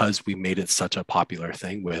because we made it such a popular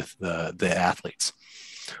thing with the athletes.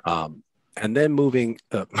 And then moving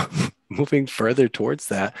further towards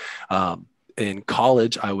that, in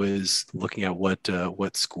college, I was looking at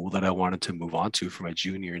what school that I wanted to move on to for my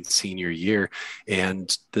junior and senior year,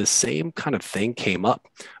 and the same kind of thing came up.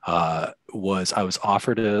 I was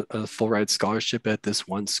offered a full ride scholarship at this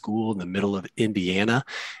one school in the middle of Indiana,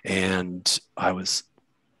 and I was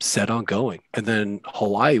set on going. And then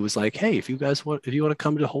Hawaii was like, hey, if you want to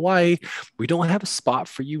come to Hawaii, we don't have a spot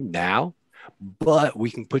for you now, but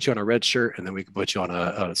we can put you on a red shirt, and then we can put you on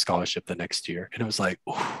a scholarship the next year. And it was like,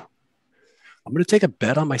 oh, I'm going to take a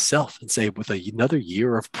bet on myself and say, with another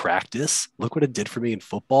year of practice, look what it did for me in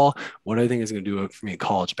football. What do I think is going to do for me in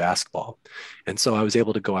college basketball? And so I was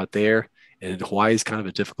able to go out there, and Hawaii is kind of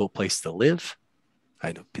a difficult place to live.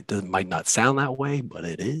 I know it might not sound that way, but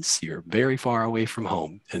it is. You're very far away from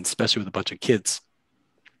home, and especially with a bunch of kids,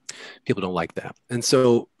 people don't like that. And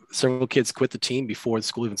so several kids quit the team before the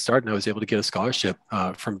school even started, and I was able to get a scholarship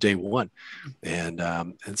from day one. And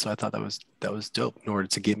so I thought that was dope in order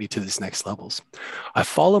to get me to these next levels. I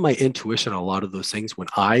follow my intuition on a lot of those things when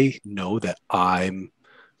I know that I'm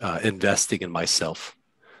investing in myself.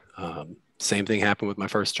 Same thing happened with my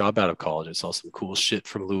first job out of college. I saw some cool shit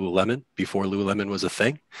from Lululemon before Lululemon was a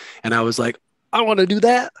thing. And I was like, I want to do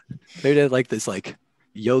that. They did like this like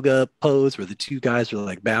yoga pose where the two guys were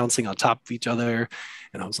like bouncing on top of each other.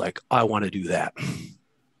 And I was like, I want to do that.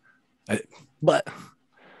 But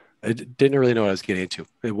I didn't really know what I was getting into.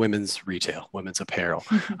 Women's retail, women's apparel.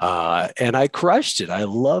 And I crushed it. I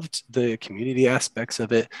loved the community aspects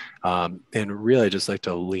of it. And really I just like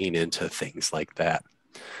to lean into things like that.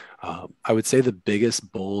 I would say the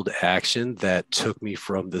biggest bold action that took me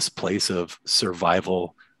from this place of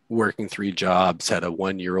survival, working 3 jobs, had a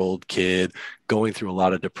 1-year-old kid, going through a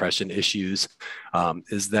lot of depression issues,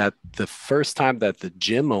 is that the first time that the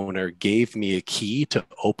gym owner gave me a key to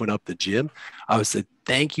open up the gym, I was like,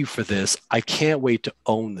 thank you for this. I can't wait to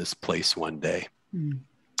own this place one day.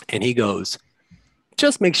 And he goes,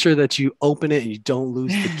 just make sure that you open it and you don't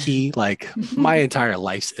lose the key. Like my entire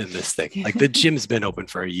life's in this thing. Like the gym's been open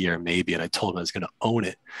for a year maybe, and I told him I was going to own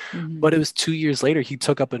it. But it was 2 years later, he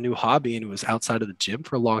took up a new hobby and it was outside of the gym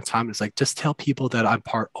for a long time. It's like, just tell people that I'm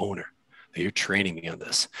part owner, that you're training me on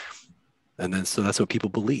this. And then, so that's what people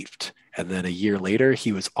believed. And then a year later,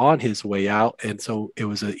 he was on his way out. And so it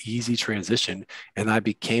was an easy transition. And I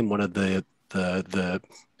became one of the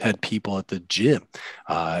head people at the gym,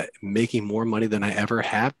 making more money than I ever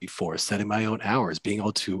had before, setting my own hours, being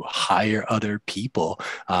able to hire other people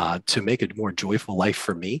to make a more joyful life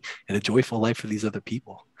for me and a joyful life for these other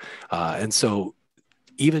people. And so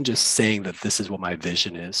even just saying that this is what my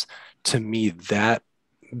vision is, to me,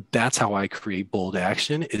 that's how I create bold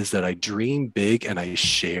action, is that I dream big and I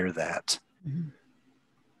share that.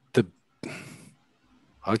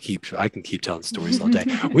 I can keep telling stories all day.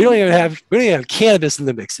 We don't even have cannabis in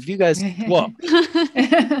the mix. If you guys, well,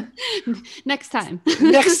 next time.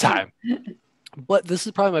 But this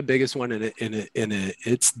is probably my biggest one, and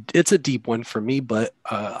it's a deep one for me. But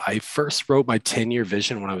I first wrote my 10-year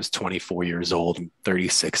vision when I was 24 years old. I'm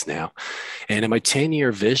 36 now, and in my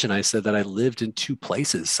 10-year vision, I said that I lived in 2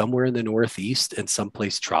 places, somewhere in the Northeast and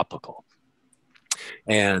someplace tropical.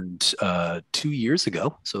 And 2 years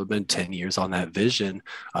ago, so it's been 10 years on that vision,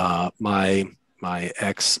 my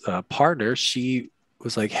ex partner, she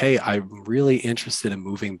was like, hey, I'm really interested in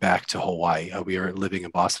moving back to Hawaii. We are living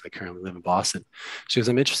in Boston. I currently live in Boston. She goes,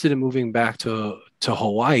 I'm interested in moving back to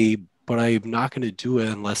Hawaii, but I'm not going to do it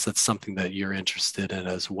unless that's something that you're interested in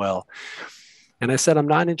as well. And I said, I'm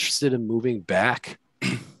not interested in moving back,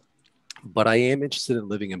 but I am interested in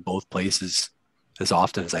living in both places as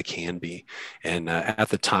often as I can be. And at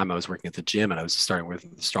the time I was working at the gym and I was starting with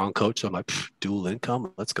a strong coach. So I'm like, dual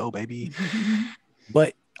income, let's go, baby.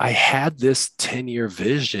 But I had this 10-year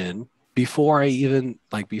vision before we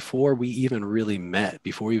even really met,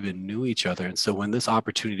 before we even knew each other. And so when this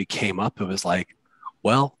opportunity came up, it was like,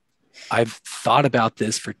 well, I've thought about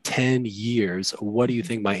this for 10 years. What do you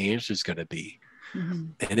think my answer is going to be?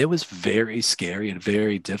 And it was very scary and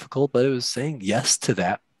very difficult, but it was saying yes to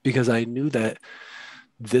that, because I knew that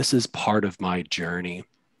this is part of my journey.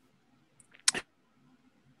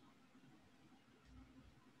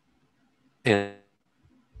 And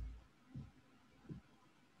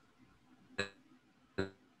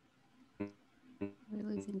we're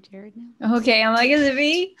losing Jarrod now. Okay, I'm like, is it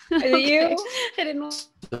me? Is it you? I didn't know.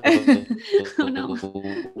 Oh no.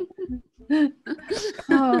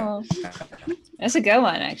 Oh, that's a good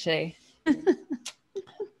one, actually.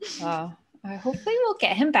 Wow. Hopefully we'll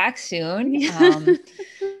get him back soon.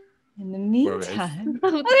 In the meantime,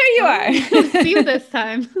 oh, there you are. See you this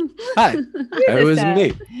time. Hi, it was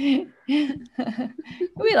me.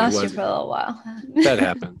 We lost you for a little while. That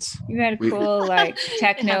happens. You had a cool like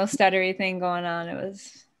techno stuttery thing going on. It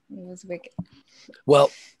was wicked. Well,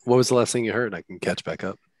 what was the last thing you heard? I can catch back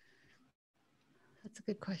up. That's a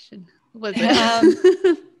good question. What was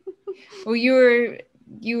it? Well, you were.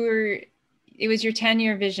 It was your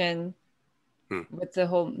 10-year vision with the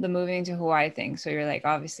moving to Hawaii thing. So you're like,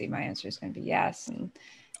 obviously my answer is going to be yes. And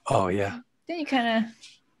oh yeah. Then you kind of.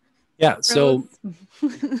 Yeah. So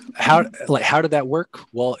how did that work?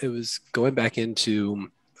 Well, it was going back into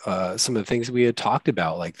some of the things we had talked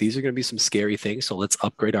about. Like, these are going to be some scary things. So let's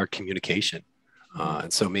upgrade our communication.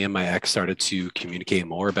 And so me and my ex started to communicate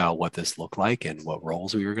more about what this looked like and what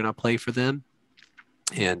roles we were going to play for them.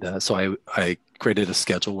 And so I created a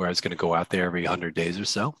schedule where I was going to go out there every 100 days or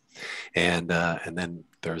so. And then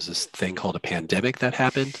there was this thing called a pandemic that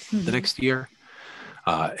happened the next year.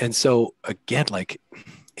 And so again, like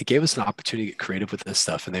it gave us an opportunity to get creative with this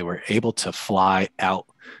stuff. And they were able to fly out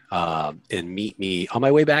and meet me on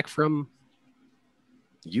my way back from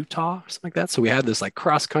Utah or something like that. So we had this like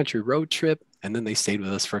cross country road trip, and then they stayed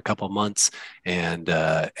with us for a couple of months, and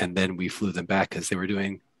then we flew them back because they were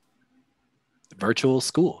doing virtual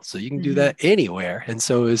school, so you can do that anywhere. And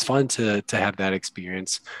so it was fun to have that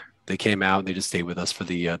experience. They came out and they just stayed with us for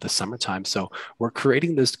the summertime. So we're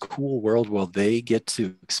creating this cool world where they get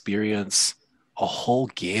to experience a whole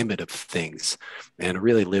gamut of things and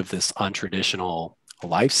really live this untraditional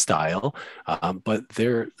lifestyle, but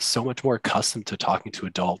they're so much more accustomed to talking to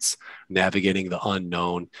adults, navigating the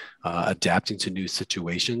unknown, adapting to new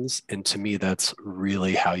situations. And to me, that's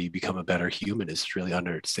really how you become a better human, is really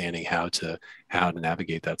understanding how to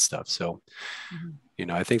navigate that stuff. So, you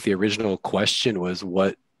know, I think the original question was,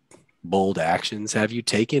 what bold actions have you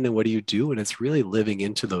taken and what do you do? And it's really living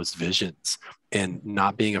into those visions and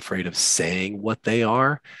not being afraid of saying what they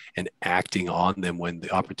are and acting on them when the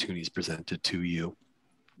opportunity is presented to you.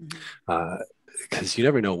 Because you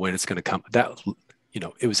never know when it's going to come. That, you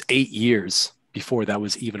know, it was 8 years before that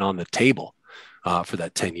was even on the table for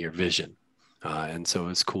that 10-year vision. And so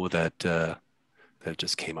it's cool that that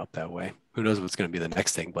just came up that way. Who knows what's going to be the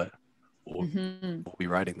next thing, but we'll be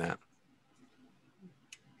writing that.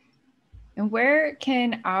 And where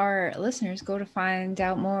can our listeners go to find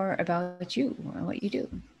out more about you or what you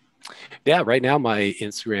do? Yeah, right now my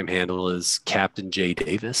Instagram handle is Captain J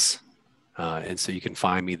Davis. And so you can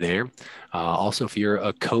find me there. Also, if you're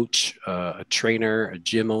a coach, a trainer, a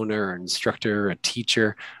gym owner, an instructor, a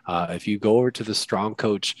teacher, if you go over to the Strong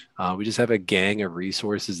Coach, we just have a gang of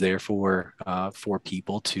resources there for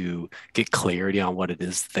people to get clarity on what it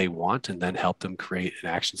is they want, and then help them create an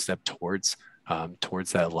action step towards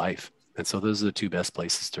that life. And so those are the two best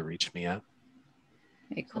places to reach me at.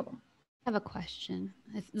 Very cool. I have a question,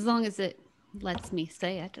 as long as it lets me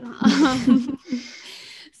say it.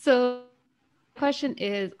 So question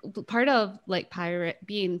is, part of like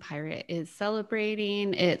being pirate is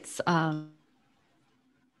celebrating, it's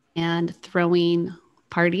and throwing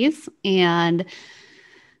parties. And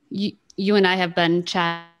you and I have been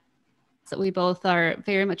chatting that we both are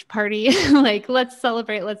very much party, like let's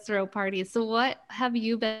celebrate, let's throw parties. So what have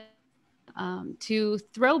you been to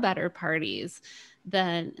throw better parties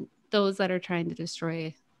than those that are trying to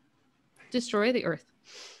destroy the earth?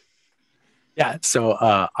 Yeah, so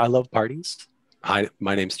I love parties. Hi,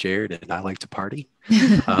 my name's Jarrod, and I like to party.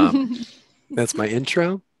 That's my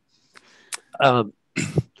intro.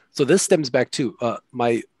 So this stems back to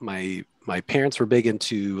my parents were big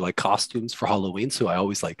into like costumes for Halloween. So I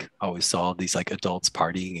always saw these like adults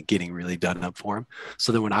partying and getting really done up for them.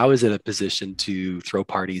 So then when I was in a position to throw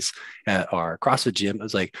parties at our CrossFit gym, I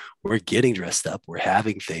was like, we're getting dressed up, we're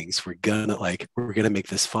having things, we're gonna make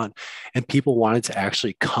this fun. And people wanted to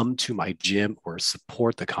actually come to my gym or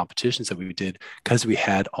support the competitions that we did because we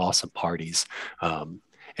had awesome parties.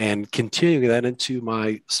 And continuing that into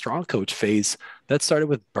my Strong Coach phase, that started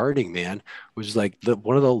with Burning Man, which is like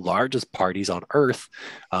one of the largest parties on earth.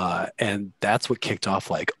 And that's what kicked off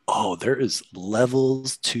like, oh, there is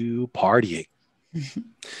levels to partying.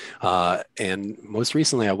 And most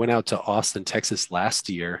recently, I went out to Austin, Texas last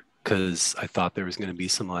year because I thought there was going to be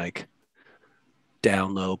some like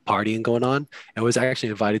down low partying going on. I was actually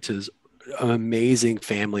invited to this amazing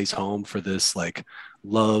family's home for this like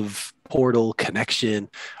love portal connection,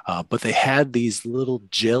 but they had these little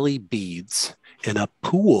jelly beads in a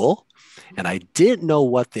pool, and I didn't know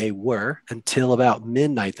what they were until about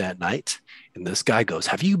midnight that night. And this guy goes,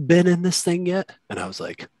 "Have you been in this thing yet?" And I was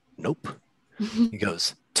like, "Nope." He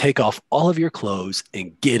goes, "Take off all of your clothes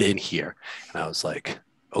and get in here." And I was like,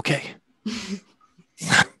 "Okay."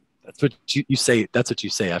 That's what you say. That's what you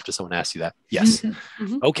say after someone asks you that. Yes.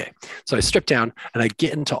 Okay. So I strip down and I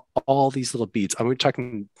get into all these little beads. I'm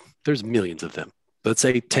talking, there's millions of them. Let's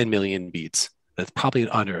say 10 million beads. That's probably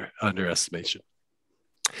an underestimation.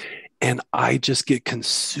 And I just get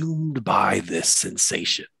consumed by this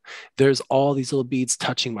sensation. There's all these little beads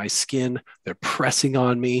touching my skin. They're pressing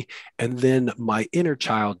on me. And then my inner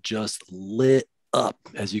child just lit up.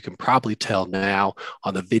 As you can probably tell now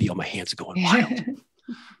on the video, my hands are going wild.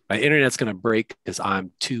 My internet's going to break because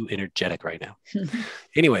I'm too energetic right now.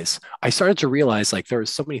 Anyways, I started to realize like there are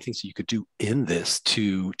so many things that you could do in this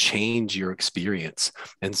to change your experience.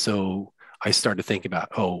 And so I started thinking about,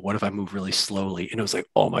 oh, what if I move really slowly? And it was like,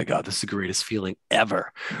 oh my God, this is the greatest feeling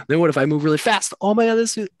ever. Then what if I move really fast? Oh my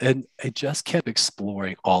God, and I just kept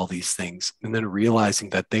exploring all these things and then realizing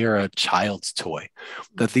that they are a child's toy,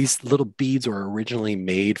 that these little beads were originally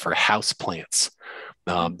made for houseplants.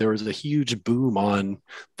 There was a huge boom on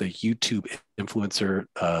the YouTube influencer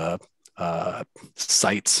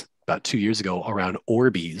sites about 2 years ago around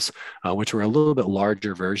Orbeez, which were a little bit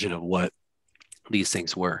larger version of what these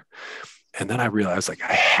things were. And then I realized, like,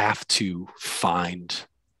 I have to find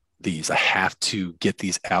these. I have to get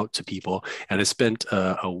these out to people. And I spent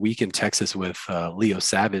a week in Texas with Leo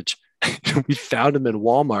Savage. We found him in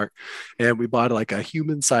Walmart, and we bought like a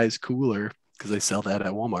human-sized cooler because they sell that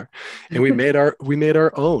at Walmart. And we made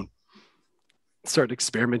our own. Started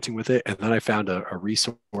experimenting with it, and then I found a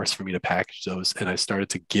resource for me to package those, and I started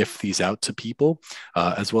to gift these out to people,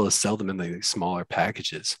 as well as sell them in the smaller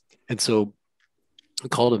packages. And so I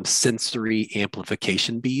called them sensory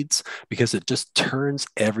amplification beads because it just turns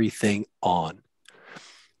everything on.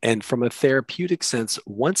 And from a therapeutic sense,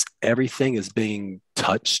 once everything is being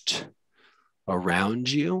touched around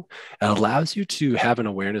you, it allows you to have an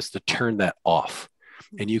awareness to turn that off.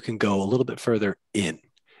 And you can go a little bit further in,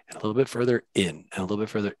 and a little bit further in, and a little bit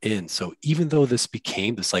further in. So even though this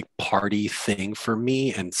became this like party thing for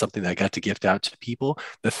me and something that I got to gift out to people,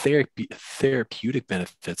 the therapeutic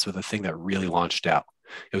benefits were the thing that really launched out.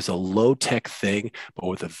 It was a low-tech thing, but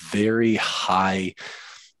with a very high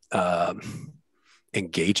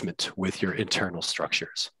engagement with your internal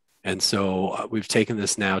structures. And so we've taken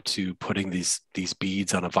this now to putting these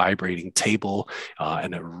beads on a vibrating table,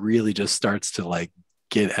 and it really just starts to like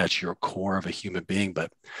get at your core of a human being.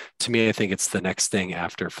 But to me, I think it's the next thing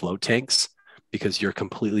after float tanks, because you're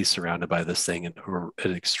completely surrounded by this thing and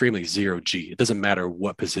at extremely zero G. It doesn't matter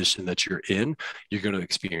what position that you're in, you're going to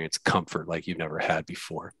experience comfort like you've never had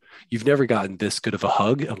before. You've never gotten this good of a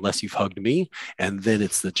hug unless you've hugged me, and then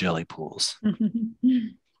it's the jelly pools.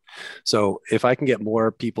 So if I can get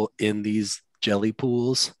more people in these jelly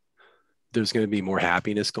pools, there's going to be more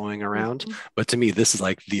happiness going around. But to me, this is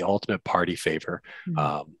like the ultimate party favor.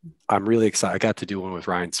 I'm really excited. I got to do one with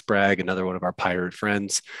Ryan Sprague, another one of our pirate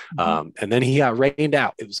friends. And then he got rained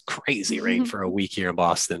out. It was crazy rain for a week here in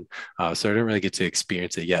Boston. So I didn't really get to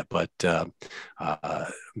experience it yet, but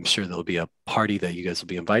I'm sure there'll be a party that you guys will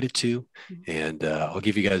be invited to. And I'll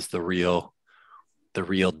give you guys the real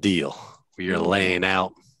deal. We are laying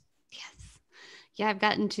out. Yes. Yeah, I've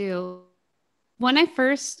gotten to... When I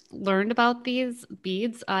first learned about these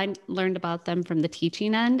beads, I learned about them from the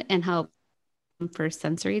teaching end and how for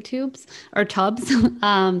sensory tubes or tubs.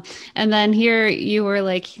 And then here you were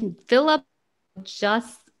like, fill up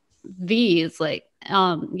just these. Like,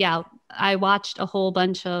 yeah, I watched a whole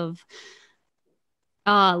bunch of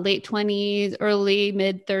late 20s, early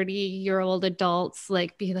mid 30-year-old adults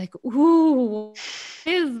like be like, ooh, what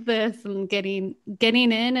is this? And getting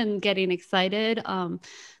in and getting excited.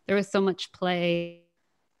 There was so much play.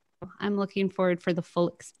 I'm looking forward for the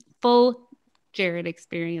full Jarrod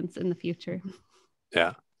experience in the future.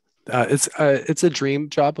 Yeah. It's a dream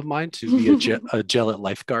job of mine to be a Gellet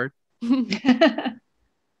lifeguard.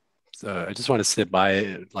 So I just want to sit by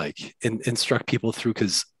it, like instruct people through,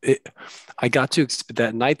 because I got to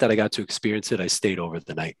that night that I got to experience it. I stayed over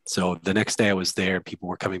the night. So the next day I was there. People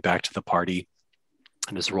were coming back to the party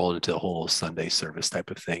and just rolled into the whole Sunday service type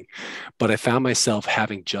of thing. But I found myself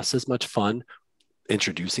having just as much fun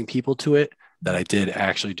introducing people to it that I did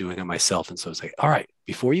actually doing it myself. And so I was like, all right,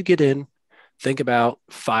 before you get in, think about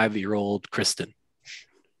 5-year-old Kristen.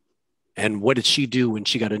 And what did she do when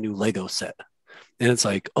she got a new Lego set? And it's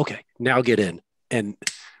like, okay, now get in. And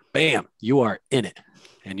bam, you are in it.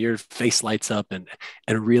 And your face lights up, and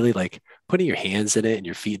really like putting your hands in it and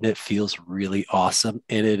your feet in it feels really awesome.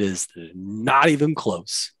 And it is not even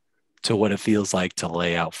close to what it feels like to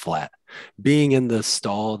lay out flat. Being in the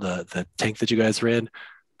stall, the tank that you guys ran,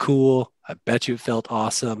 cool. I bet you it felt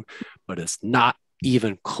awesome, but it's not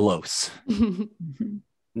even close.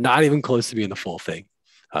 Not even close to being the full thing.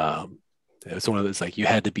 It was one of those, like, you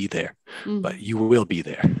had to be there, but you will be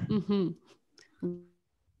there.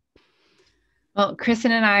 Well,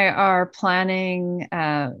 Kristen and I are planning,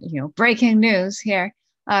 breaking news here.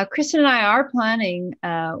 Kristen and I are planning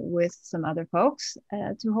with some other folks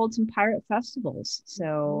to hold some pirate festivals.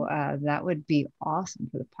 So that would be awesome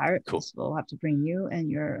for the pirate festival. We'll have to bring you and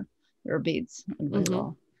your beads.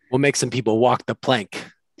 We'll make some people walk the plank.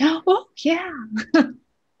 Oh, yeah.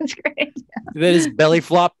 That's great. They just belly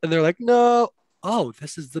flop and they're like, no. Oh,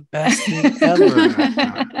 this is the best thing ever.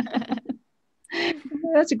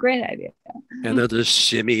 That's a great idea. And they'll just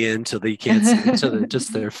shimmy in till they can't see each other,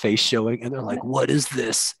 just their face showing. And they're like, what is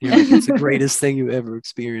this? You're like, it's the greatest thing you ever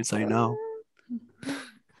experienced. I know.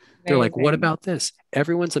 They're like, what about this?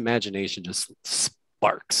 Everyone's imagination just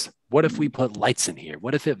sparks. What if we put lights in here?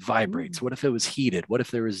 What if it vibrates? What if it was heated? What if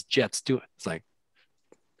there was jets to it? It's like,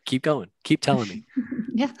 keep going. Keep telling me.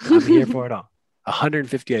 Yeah. I'm here for it all.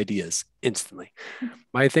 150 ideas instantly.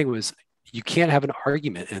 My thing was, you can't have an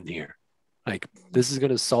argument in here. Like, this is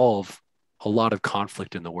going to solve a lot of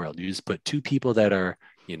conflict in the world. You just put two people that are,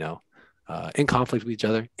 in conflict with each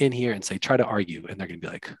other in here and say, try to argue. And they're going to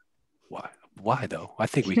be like, why though? I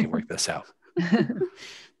think we can work this out.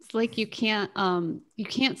 It's like you can't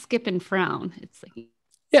skip and frown. It's like,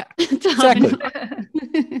 yeah, exactly.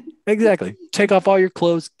 Exactly. Take off all your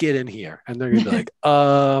clothes, get in here. And they're going to be like,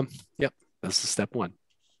 yep, that's the step one.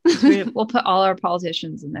 We'll put all our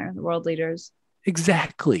politicians in there, the world leaders.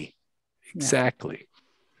 Exactly. Exactly.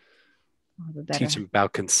 Yeah. Teach them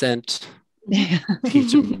about consent.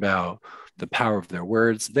 Teach them about the power of their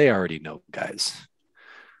words. They already know, guys.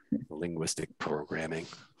 Linguistic programming.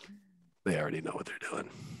 They already know what they're doing.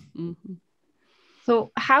 Mm-hmm.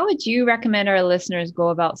 So how would you recommend our listeners go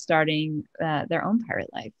about starting their own pirate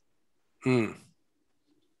life?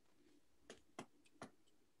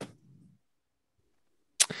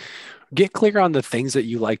 Get clear on the things that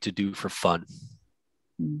you like to do for fun.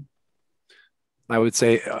 I would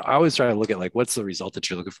say, I always try to look at like, what's the result that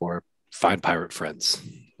you're looking for? Find pirate friends.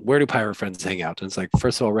 Where do pirate friends hang out? And it's like,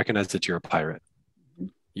 first of all, recognize that you're a pirate.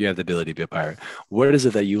 You have the ability to be a pirate. What is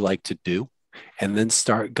it that you like to do? And then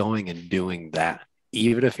start going and doing that.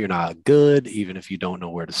 Even if you're not good, even if you don't know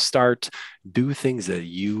where to start, do things that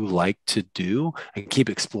you like to do and keep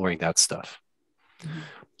exploring that stuff.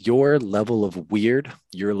 Your level of weird,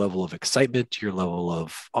 your level of excitement, your level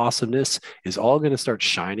of awesomeness is all going to start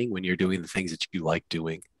shining when you're doing the things that you like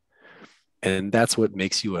doing. And that's what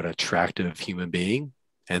makes you an attractive human being.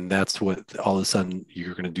 And that's what all of a sudden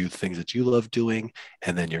you're going to do things that you love doing.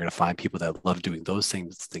 And then you're going to find people that love doing those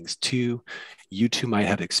things too. You two might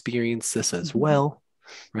have experienced this as well,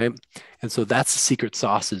 right? And so that's the secret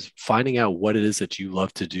sauce, is finding out what it is that you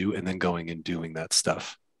love to do and then going and doing that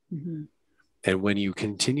stuff. And when you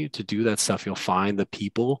continue to do that stuff, you'll find the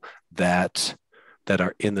people that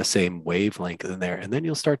are in the same wavelength in there. And then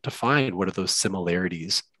you'll start to find what are those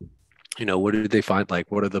similarities. What do they find?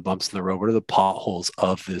 Like, what are the bumps in the road? What are the potholes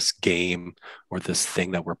of this game or this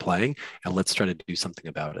thing that we're playing? And let's try to do something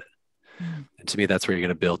about it. And to me, that's where you're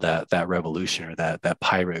going to build that revolution, or that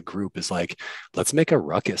pirate group is like, let's make a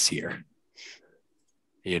ruckus here.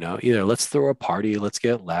 Either let's throw a party, let's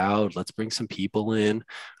get loud, let's bring some people in,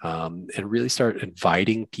 and really start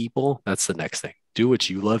inviting people. That's the next thing. Do what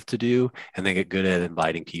you love to do and then get good at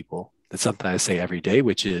inviting people. That's something I say every day,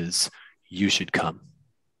 which is, you should come.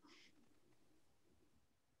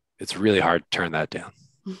 It's really hard to turn that down.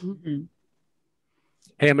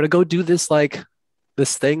 Hey, I'm going to go do this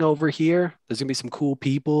thing over here. There's going to be some cool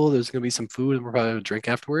people. There's going to be some food, and we're probably going to drink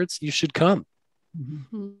afterwards. You should come.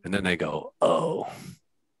 And then they go, oh,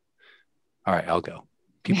 all right, I'll go.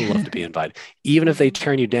 People love to be invited. Even if they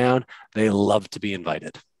turn you down, they love to be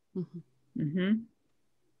invited.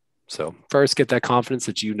 So first, get that confidence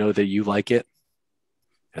that you know that you like it,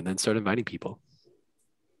 and then start inviting people.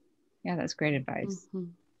 Yeah, that's great advice.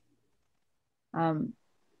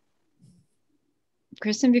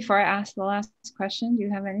 Kristen, before I ask the last question, do you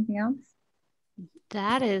have anything else?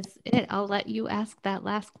 That is it. I'll let you ask that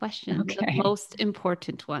last question. Okay. The most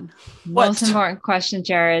important one. Most important question,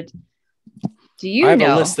 Jarrod. Do you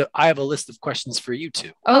know? I have a list of questions for you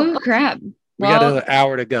two. Oh, crap. We got another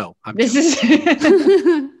hour to go.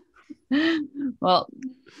 Well,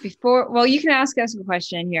 you can ask us a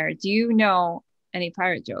question here. Do you know any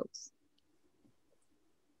pirate jokes?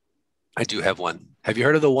 I do have one. Have you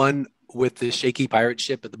heard of the one with the shaky pirate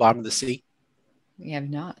ship at the bottom of the sea? We have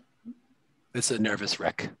not. It's a nervous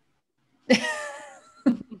wreck.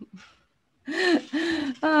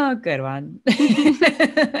 Oh, good one.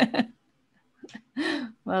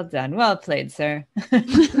 Well done. Well played, sir.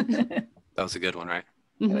 That was a good one, right?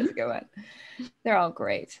 That was a good one. They're all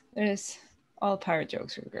great. All pirate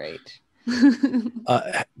jokes are great.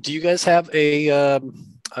 Do you guys have a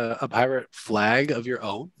pirate flag of your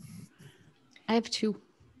own? I have two.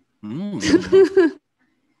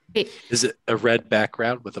 Is it a red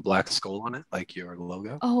background with a black skull on it, like your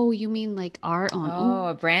logo? Oh, you mean like our own? Oh,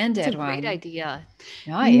 a branded That's a one. Great idea.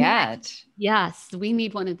 Not yet. Yes, we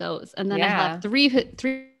need one of those. And then I have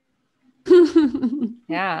three.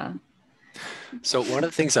 Yeah. So one of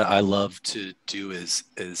the things that I love to do is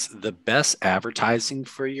the best advertising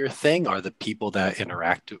for your thing are the people that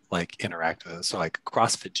interact with it. So like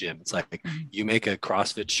CrossFit gym, it's like you make a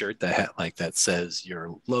CrossFit shirt that says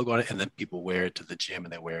your logo on it, and then people wear it to the gym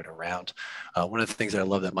and they wear it around. One of the things that I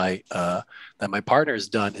love that my partner has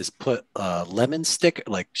done is put lemon stick.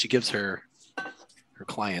 Like, she gives her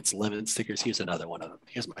clients lemon stickers. Here's another one of them.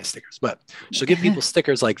 Here's my stickers. But she'll give people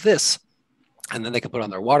stickers like this. And then they can put on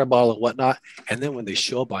their water bottle and whatnot. And then when they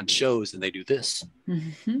show up on shows and they do this,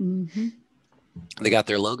 they got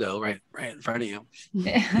their logo right in front of you.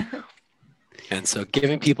 Yeah. And so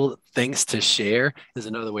giving people things to share is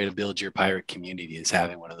another way to build your pirate community, is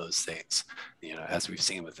having one of those things, as we've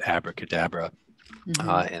seen with Abracadabra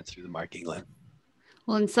and through the Mark England.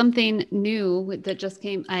 Well, and something new that just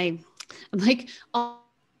came, I'm like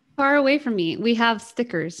far away from me. We have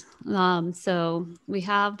stickers. So we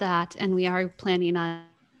have that, and we are planning on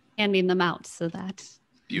handing them out, so that.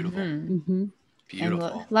 Beautiful.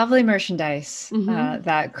 Beautiful. And lovely merchandise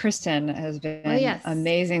that Kristen has been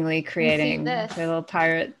amazingly creating. The little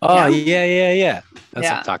pirate. Oh, yeah. That's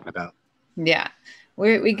what I'm talking about. Yeah.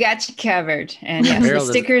 We got you covered. And yes, the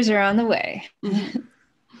stickers are on the way.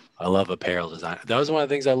 I love apparel design. That was one of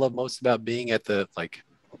the things I love most about being at the, like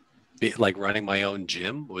running my own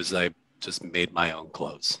gym, was I just made my own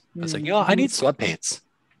clothes. I was like, I need sweatpants.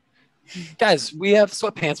 Guys, we have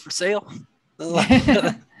sweatpants for sale.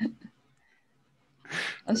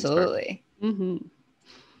 Absolutely.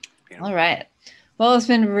 All right. Well, it's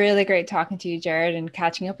been really great talking to you, Jarrod, and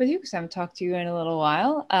catching up with you, because I haven't talked to you in a little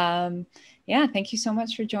while. Thank you so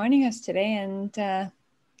much for joining us today, and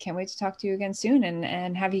can't wait to talk to you again soon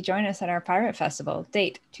and have you join us at our Pirate Festival.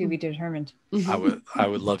 Date to be determined. I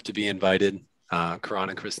would love to be invited. Karan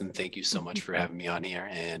and Kristen, thank you so much for having me on here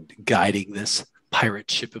and guiding this pirate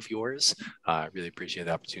ship of yours. I really appreciate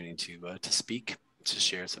the opportunity to speak, to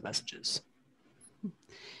share some messages.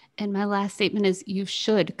 And my last statement is, you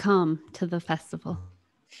should come to the festival.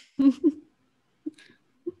 I'll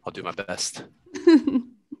do my best.